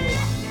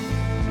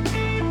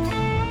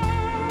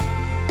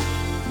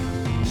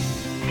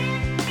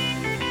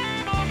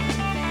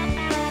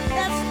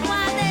 That's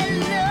why they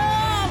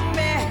love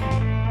me.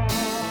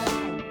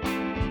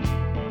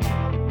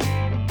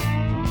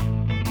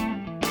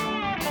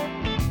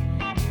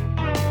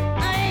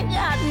 I ain't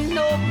got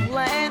no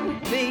plan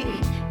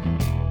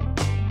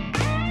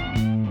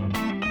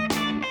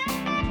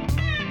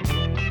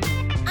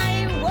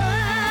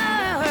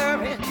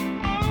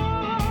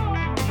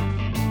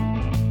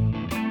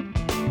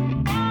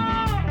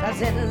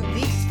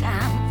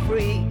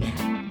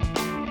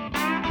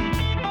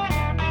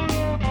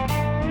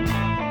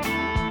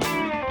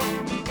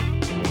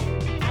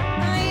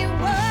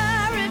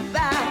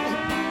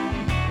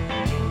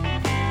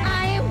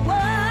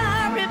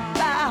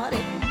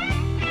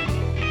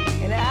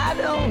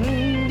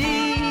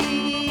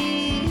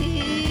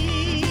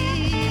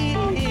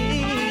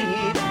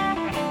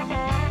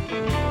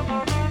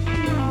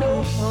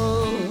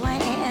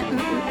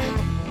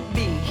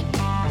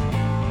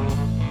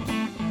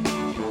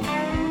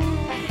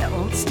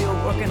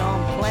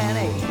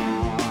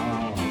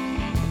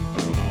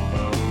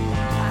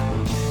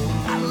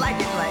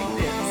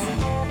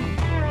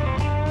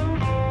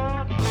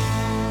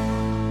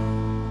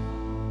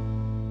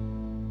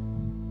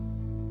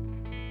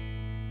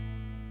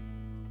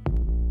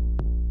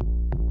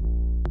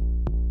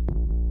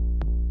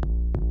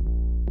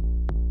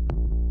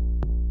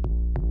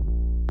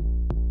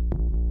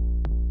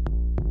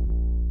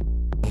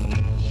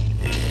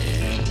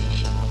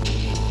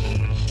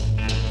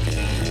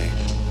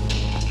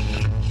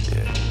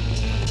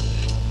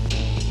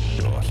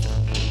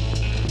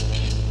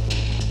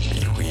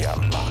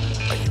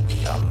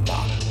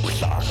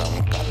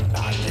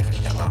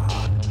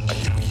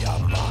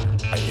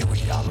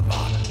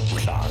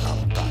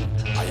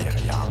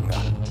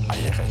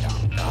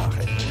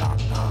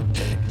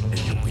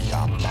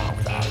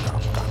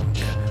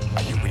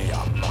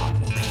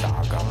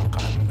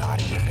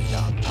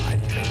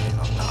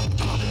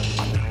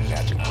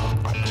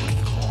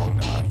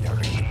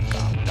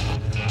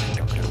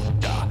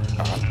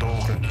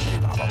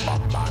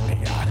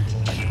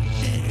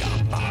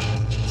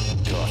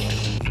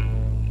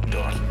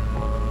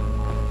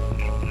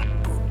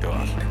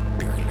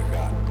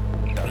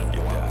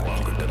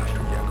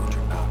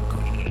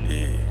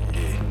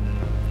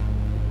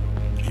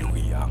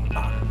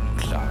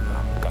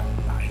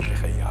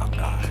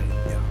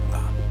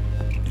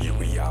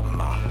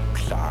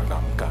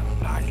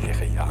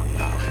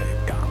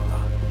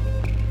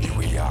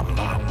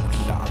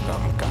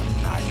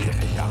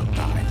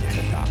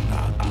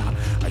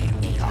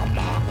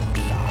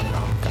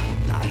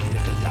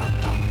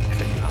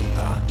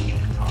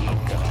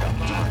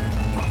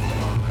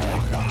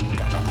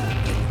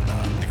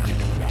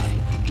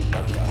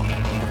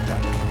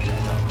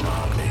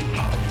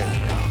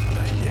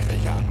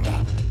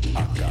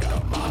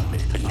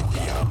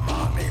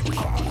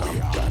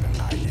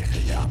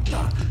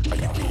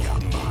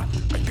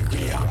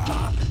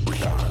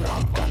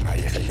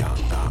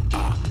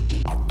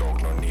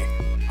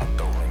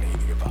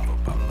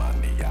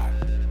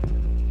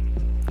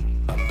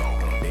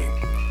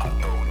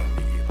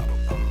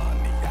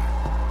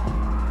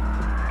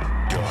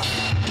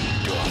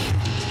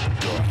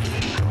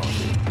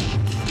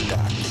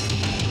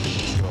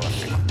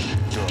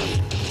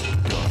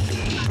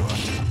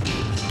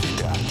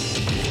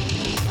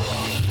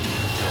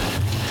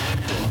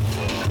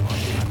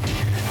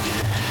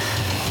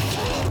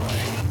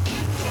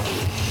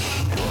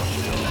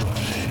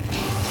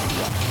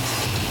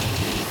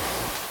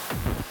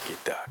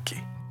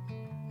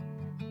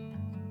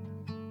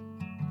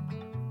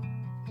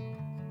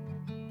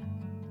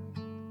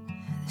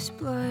There's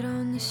blood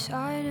on the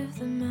side of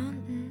the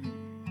mountain.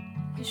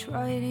 There's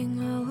writing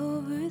all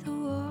over the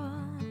wall.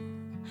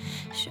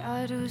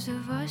 Shadows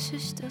of us are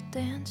still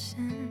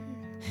dancing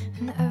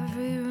in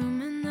every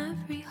room and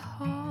every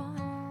hall.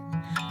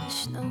 The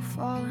snow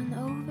falling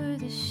over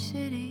the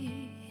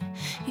city.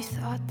 You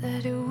thought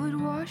that it would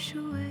wash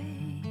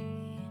away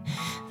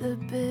the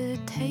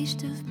bitter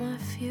taste of my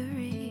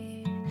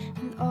fury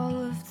and all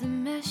of the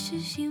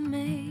messes you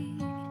made.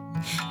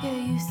 Yeah,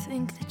 you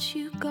think that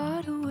you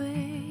got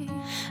away,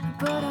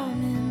 but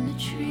I'm in the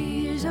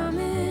trees, I'm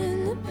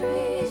in the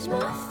breeze,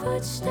 my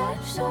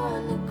footsteps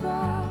on the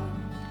ground.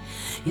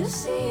 You'll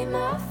see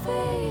my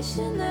face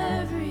in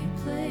every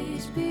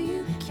place, but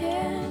you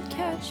can't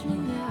catch me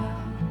now.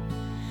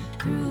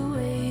 Through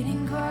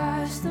waiting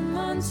grass, the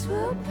months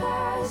will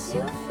pass,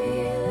 you'll feel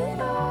it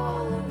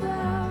all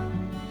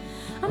around.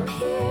 I'm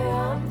here,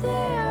 I'm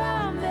there,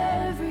 I'm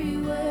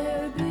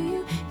everywhere, but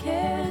you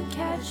can't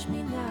catch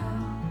me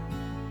now.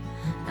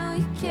 No,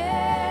 you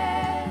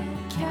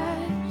can't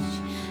catch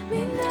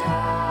me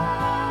now.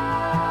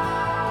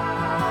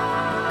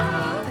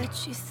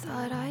 Bet you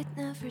thought I'd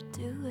never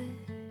do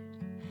it,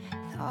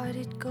 thought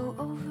it'd go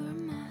over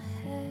my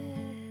head.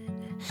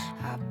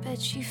 I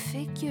bet you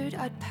figured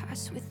I'd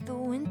pass with the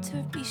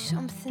winter, be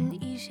something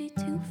easy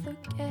to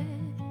forget.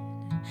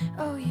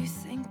 Oh, you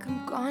think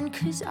I'm gone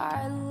 'cause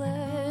I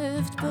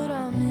left, but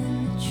I'm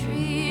in the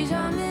trees,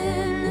 I'm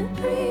in the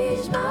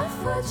breeze, my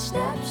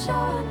footsteps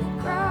on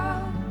the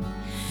ground.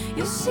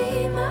 You'll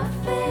see my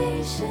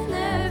face in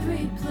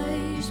every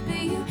place,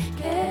 but you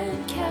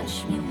can't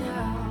catch me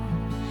now.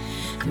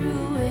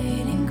 Through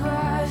waiting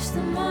grass,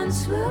 the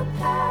months will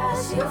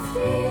pass, you'll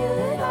feel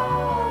it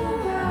all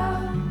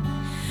around.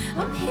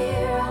 I'm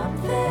here, I'm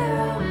there,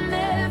 I'm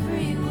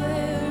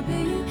everywhere,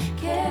 but you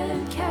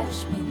can't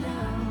catch me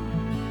now.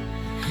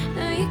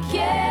 No, you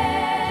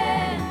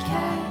can't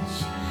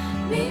catch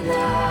me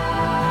now.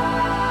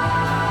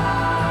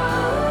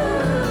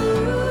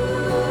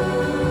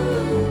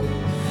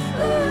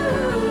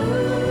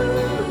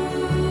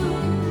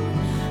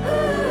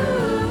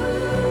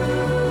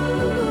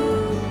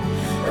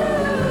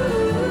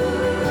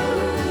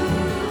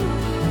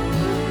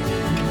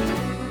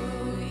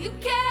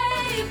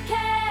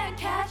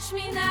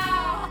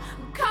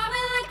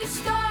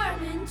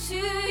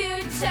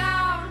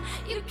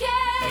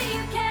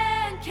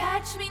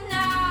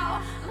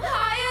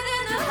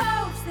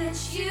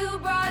 You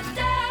brought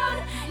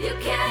down. You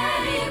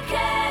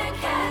can't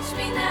catch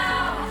me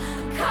now.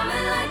 I'm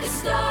coming like a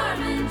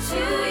storm into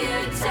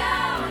your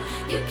town.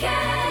 You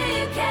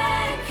can't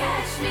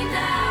catch me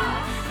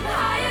now. I'm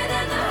higher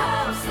than the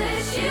hopes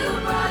that you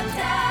brought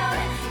down.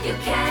 You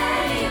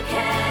can't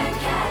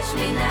catch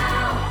me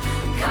now.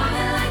 I'm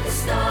coming like a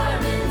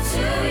storm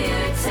into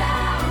your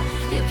town.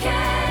 You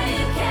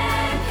can't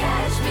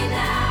catch me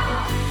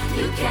now.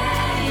 You can't.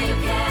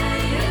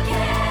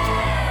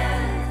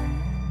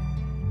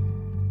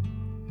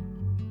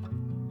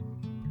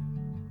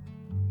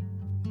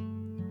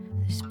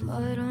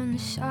 Blood on the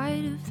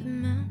side of the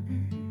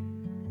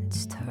mountain,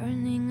 it's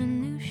turning a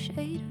new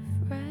shade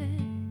of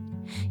red.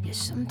 Yeah,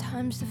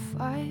 sometimes the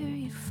fire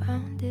you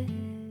found it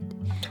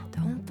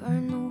don't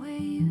burn the way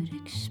you'd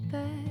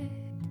expect.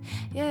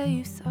 Yeah,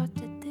 you thought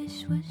that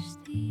this was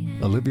the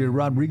end. Olivia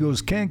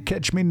Rodrigo's Can't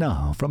Catch Me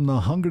Now from the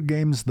Hunger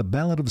Games, The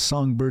Ballad of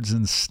Songbirds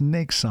and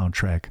Snake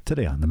soundtrack,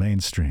 today on the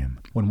mainstream.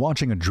 When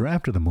watching a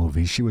draft of the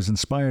movie, she was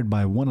inspired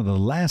by one of the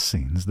last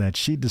scenes that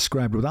she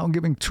described without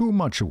giving too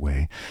much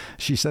away.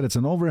 She said it's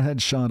an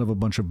overhead shot of a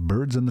bunch of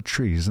birds in the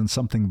trees and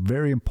something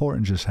very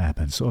important just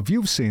happened. So if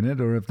you've seen it,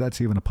 or if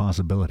that's even a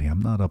possibility,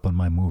 I'm not up on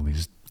my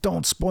movies,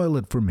 don't spoil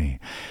it for me.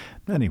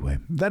 Anyway,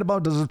 that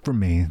about does it for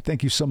me.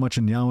 Thank you so much,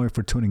 Yahweh,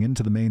 for tuning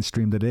into the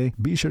mainstream today.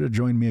 Be sure to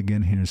join me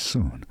again here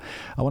soon.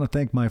 I want to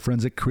thank my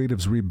friends at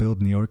Creatives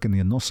Rebuild New York and the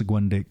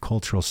Anosaguende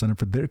Cultural Center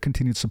for their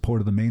continued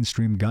support of the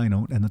mainstream Guy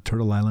Note and the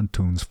Turtle Island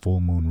Tunes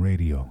Full Moon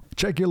Radio.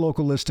 Check your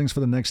local listings for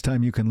the next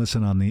time you can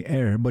listen on the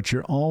air, but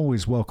you're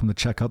always welcome to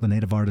check out the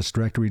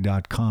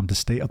nativeartistdirectory.com to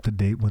stay up to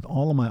date with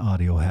all of my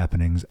audio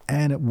happenings,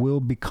 and it will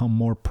become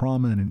more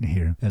prominent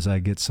here as I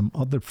get some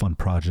other fun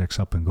projects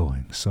up and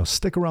going. So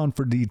stick around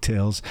for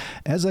details.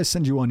 As I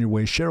send you on your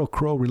way, Sheryl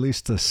Crow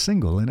released a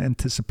single in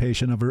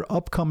anticipation of her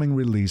upcoming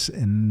release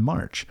in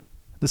March.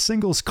 The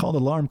single's called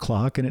Alarm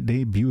Clock, and it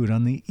debuted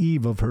on the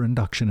eve of her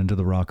induction into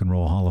the Rock and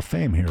Roll Hall of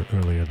Fame here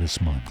earlier this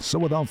month. So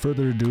without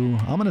further ado,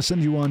 I'm going to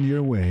send you on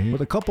your way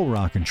with a couple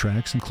rockin'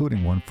 tracks,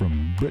 including one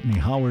from Brittany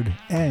Howard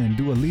and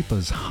Dua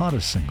Lipa's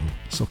hottest single,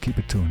 so keep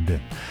it tuned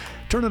in.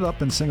 Turn it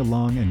up and sing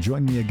along, and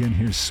join me again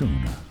here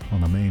soon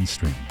on the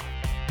mainstream.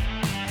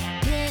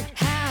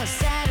 Penthouse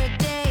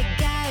Saturday,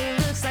 guy who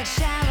looks like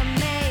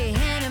Chalamet,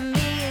 hand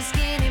me a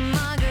skinny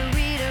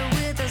margarita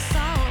with a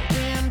salt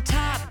rim,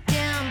 top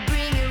down,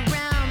 bring it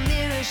round,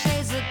 mirror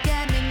shades, look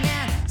at me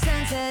now,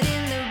 sunset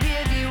in the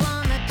rear view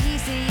on the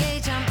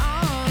PCH, I'm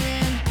all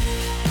in.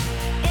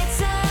 It's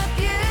a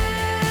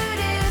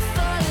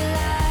beautiful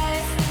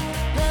life,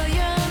 blow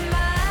your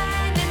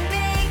mind and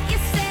make you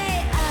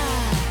say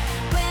ah,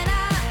 when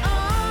I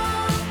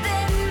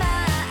open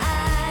my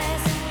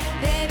eyes.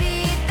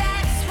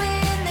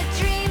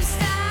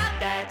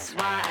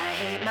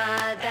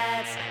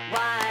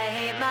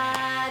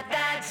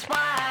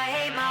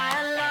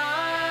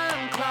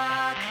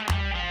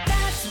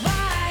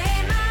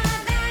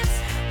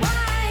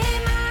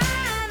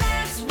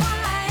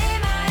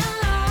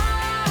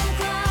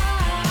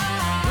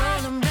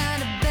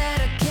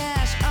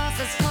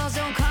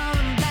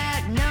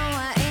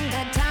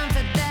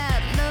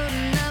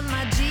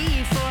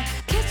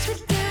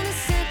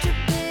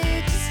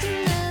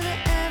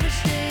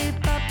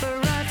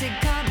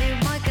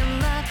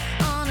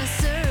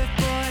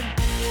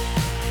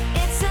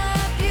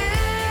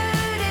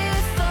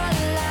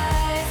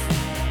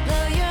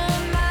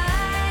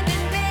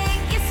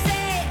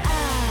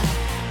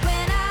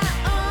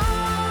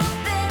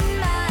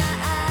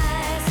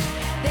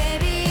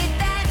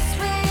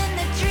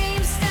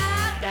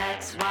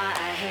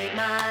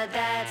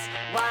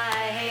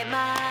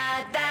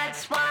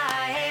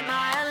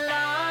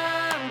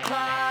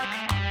 clock.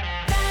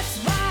 That's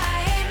why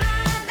I hate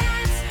my,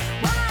 that's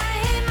why I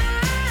hate my,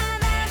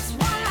 that's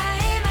why I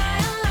hate my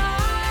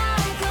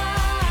alarm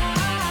clock.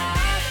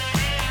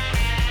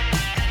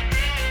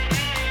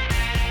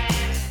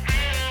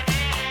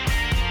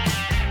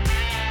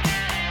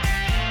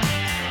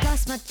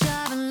 Lost my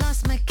job and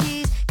lost my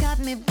keys, got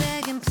me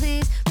begging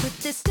please, put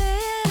this day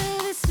out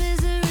of this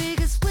misery,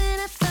 'cause when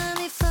I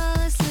finally fall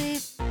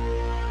asleep,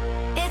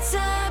 it's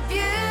a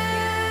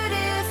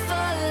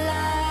beautiful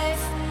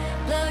life.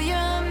 Blow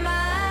your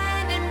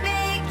mind and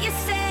make you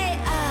say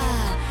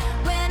ah.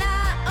 When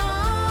I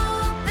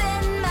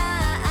open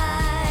my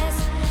eyes,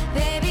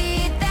 baby,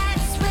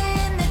 that's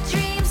when the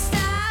dreams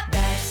stop.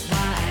 That's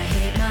why I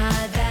hate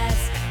my,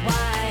 that's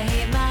why I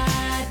hate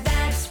my,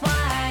 that's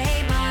why I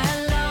hate my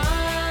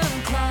alarm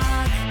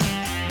clock.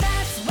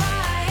 That's why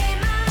I hate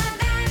my,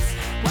 that's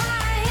why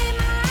I hate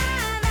my,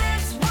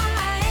 that's why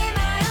I hate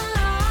my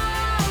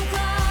alarm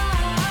clock.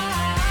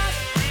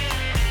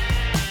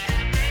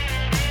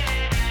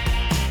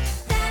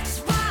 That's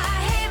why I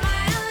hate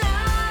my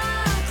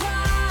alarm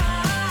clock.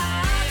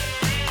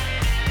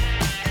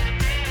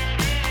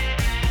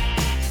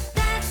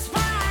 That's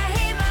why I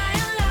hate my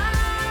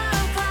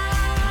alarm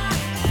clock.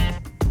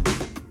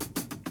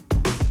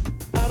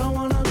 I don't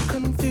wanna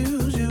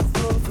confuse you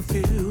for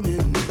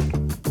fulfillment.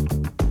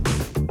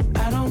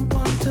 I don't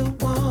want to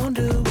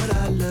wonder what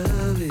our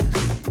love is.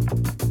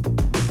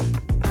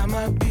 I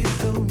might be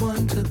the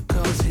one to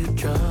cause you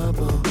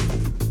trouble.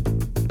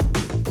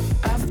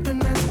 I've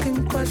been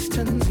asking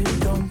questions you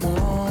don't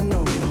want to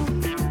know.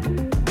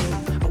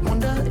 I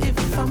wonder if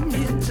I'm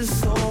here just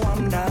so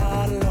I'm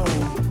not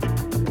alone.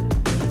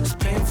 It's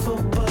painful,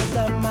 but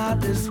I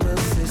might as well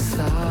say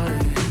sorry.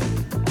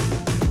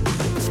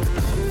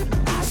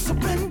 I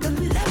surrender,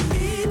 let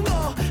me go.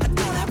 I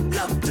don't have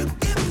love to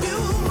give you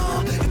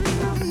more.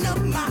 You're up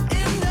my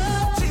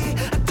energy.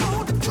 I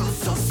told the truth,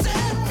 so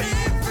set me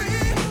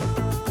free.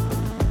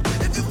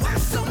 If you want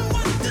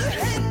someone to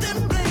hate, then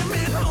blame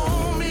it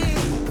on me.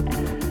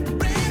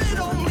 Blame it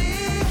on me.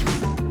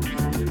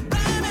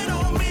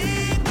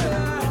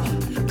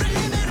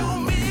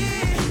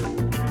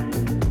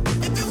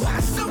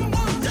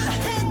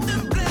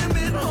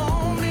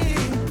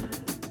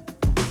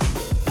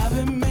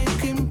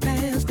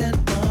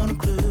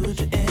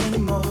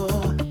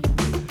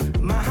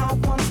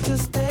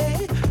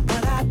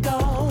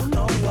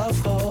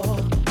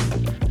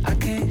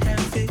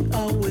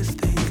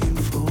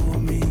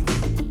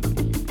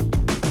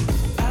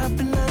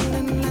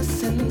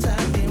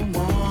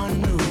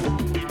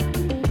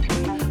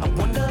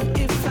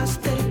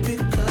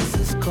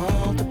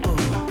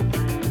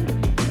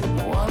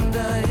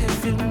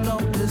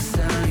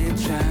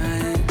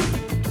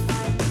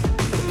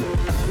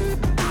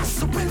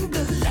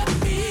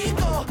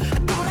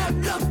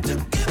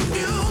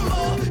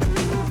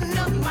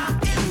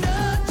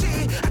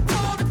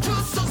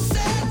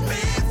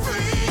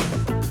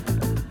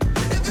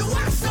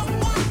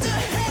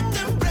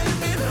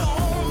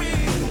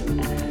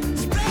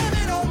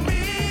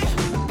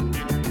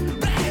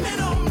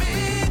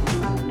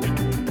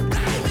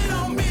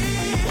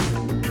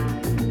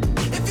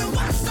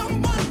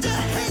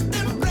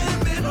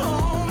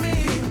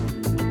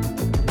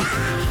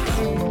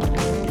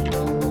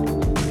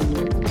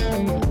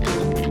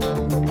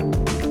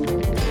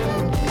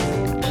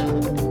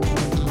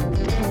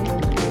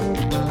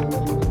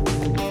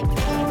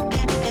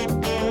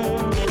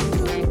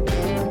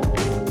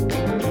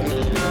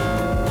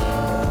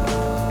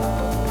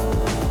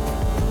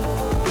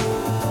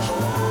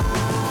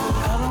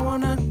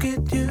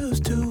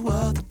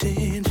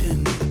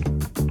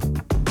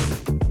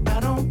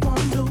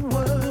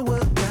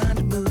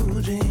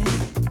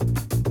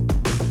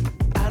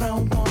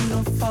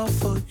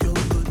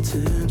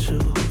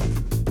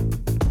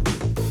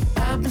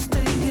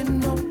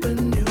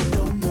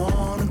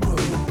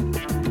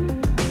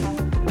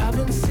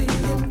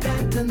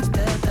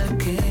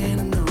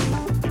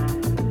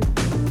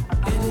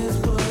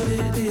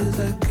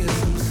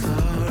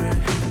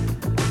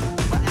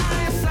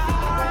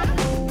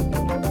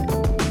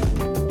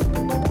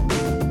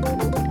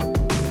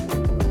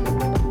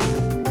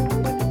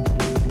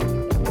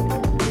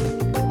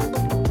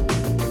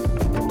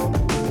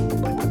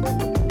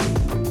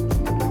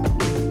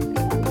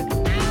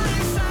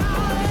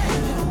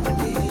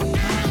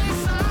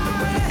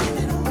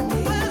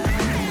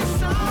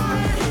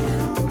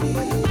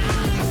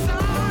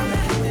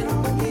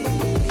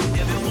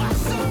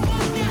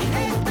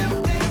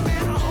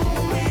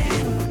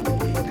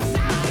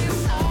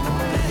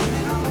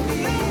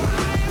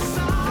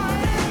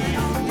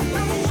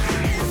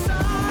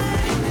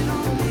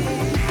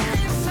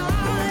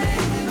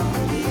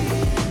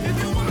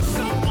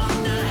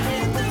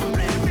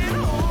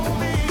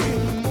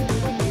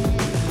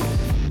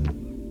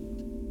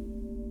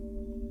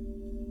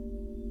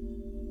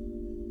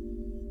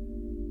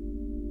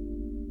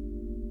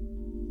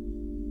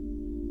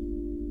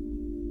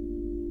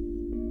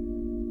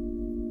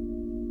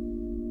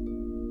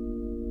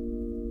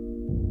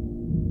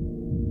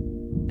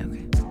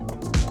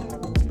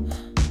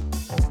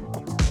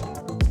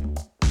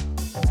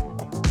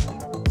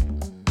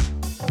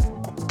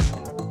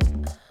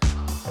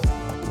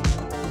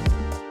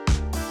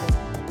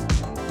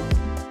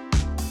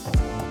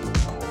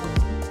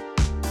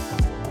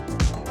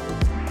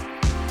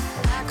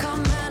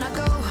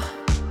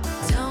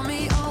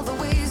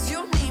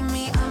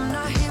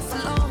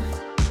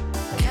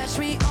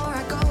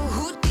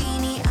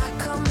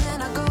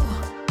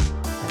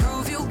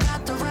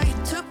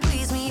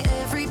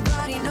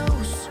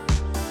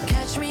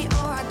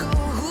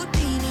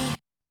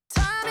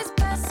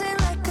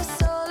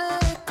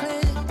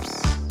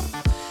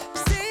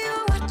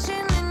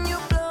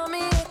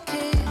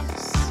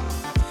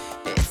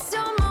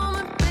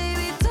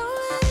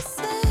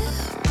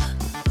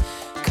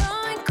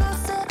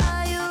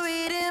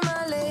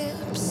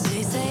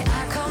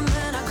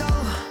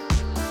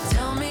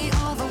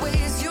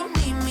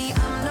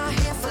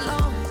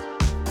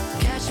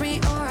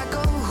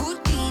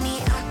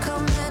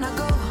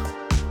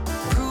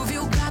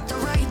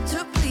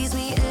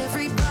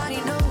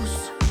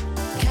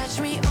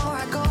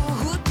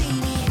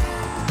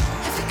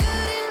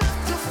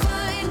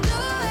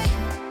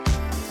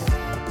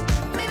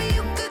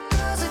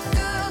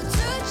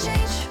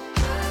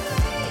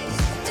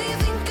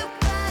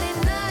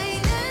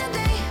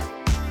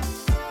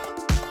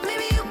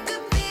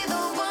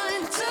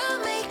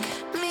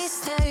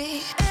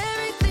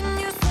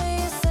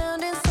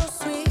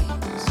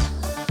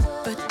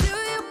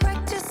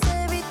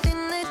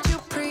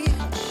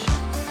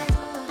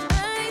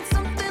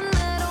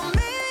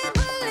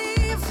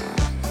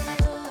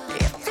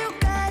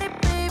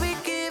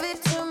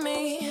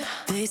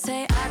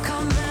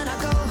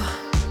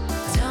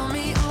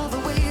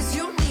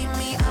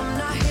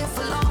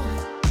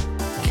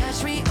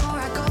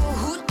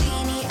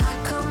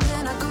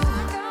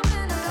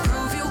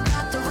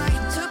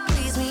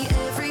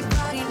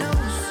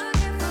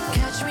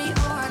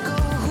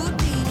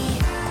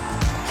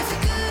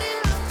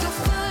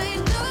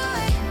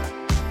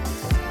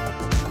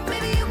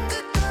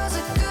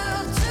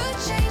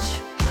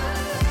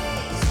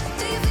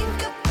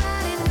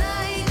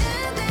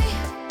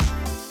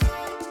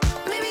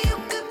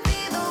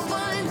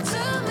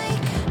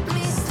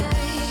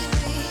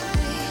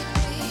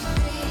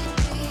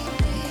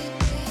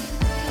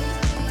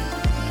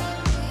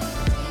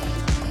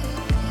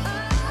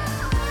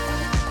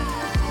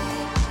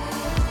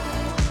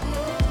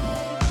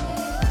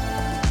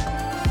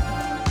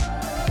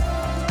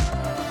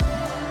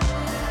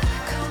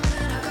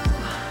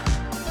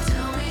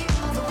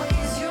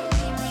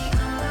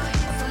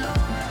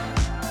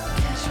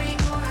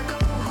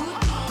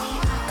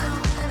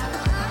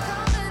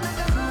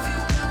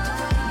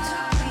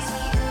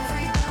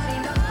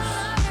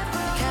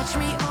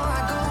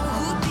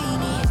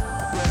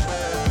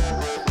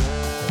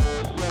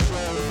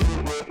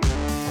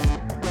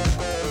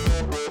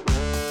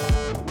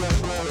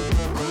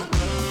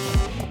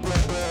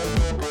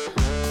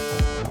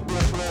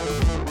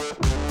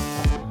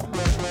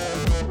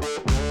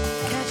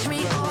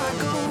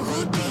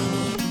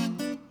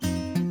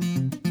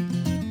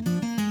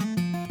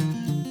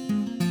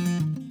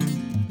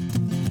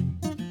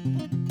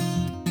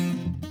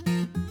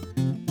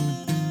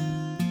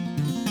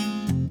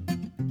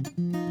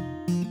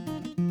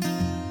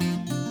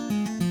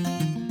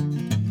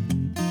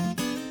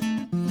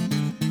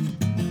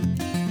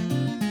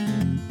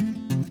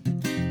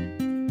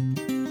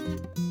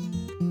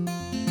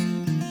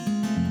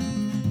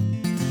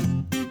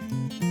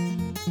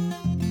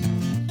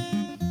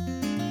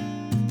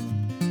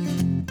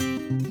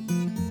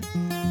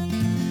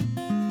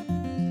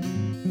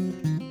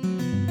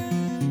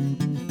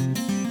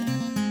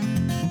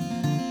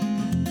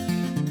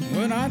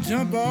 When I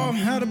jump off,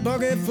 had a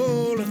bucket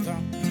full of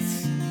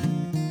thoughts.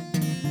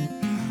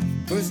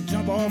 First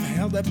jump off,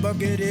 held that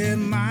bucket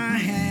in my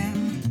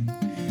hand.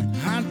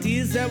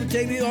 Ideas that would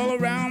take me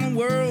all around the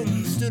world.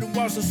 Stood and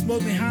watched the smoke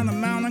behind the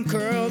mountain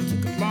curl.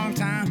 Took a long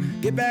time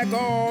to get back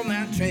on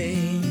that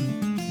train.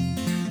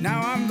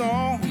 Now I'm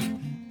gone,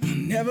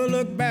 never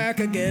look back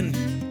again.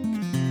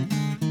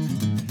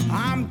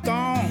 I'm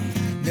gone,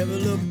 never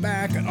look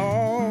back at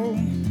all.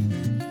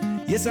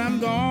 Yes, I'm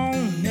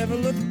gone, never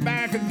look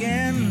back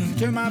again.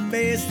 Turn my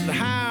face to the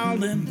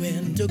howling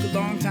wind. Took a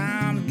long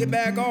time to get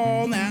back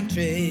on that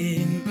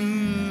train.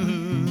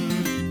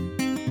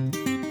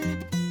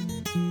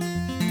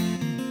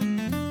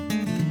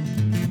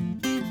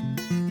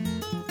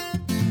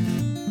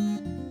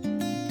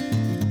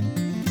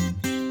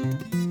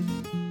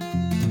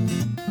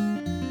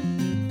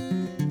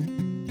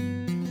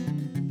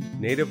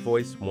 Native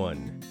Voice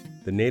One,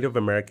 the Native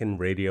American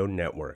Radio Network.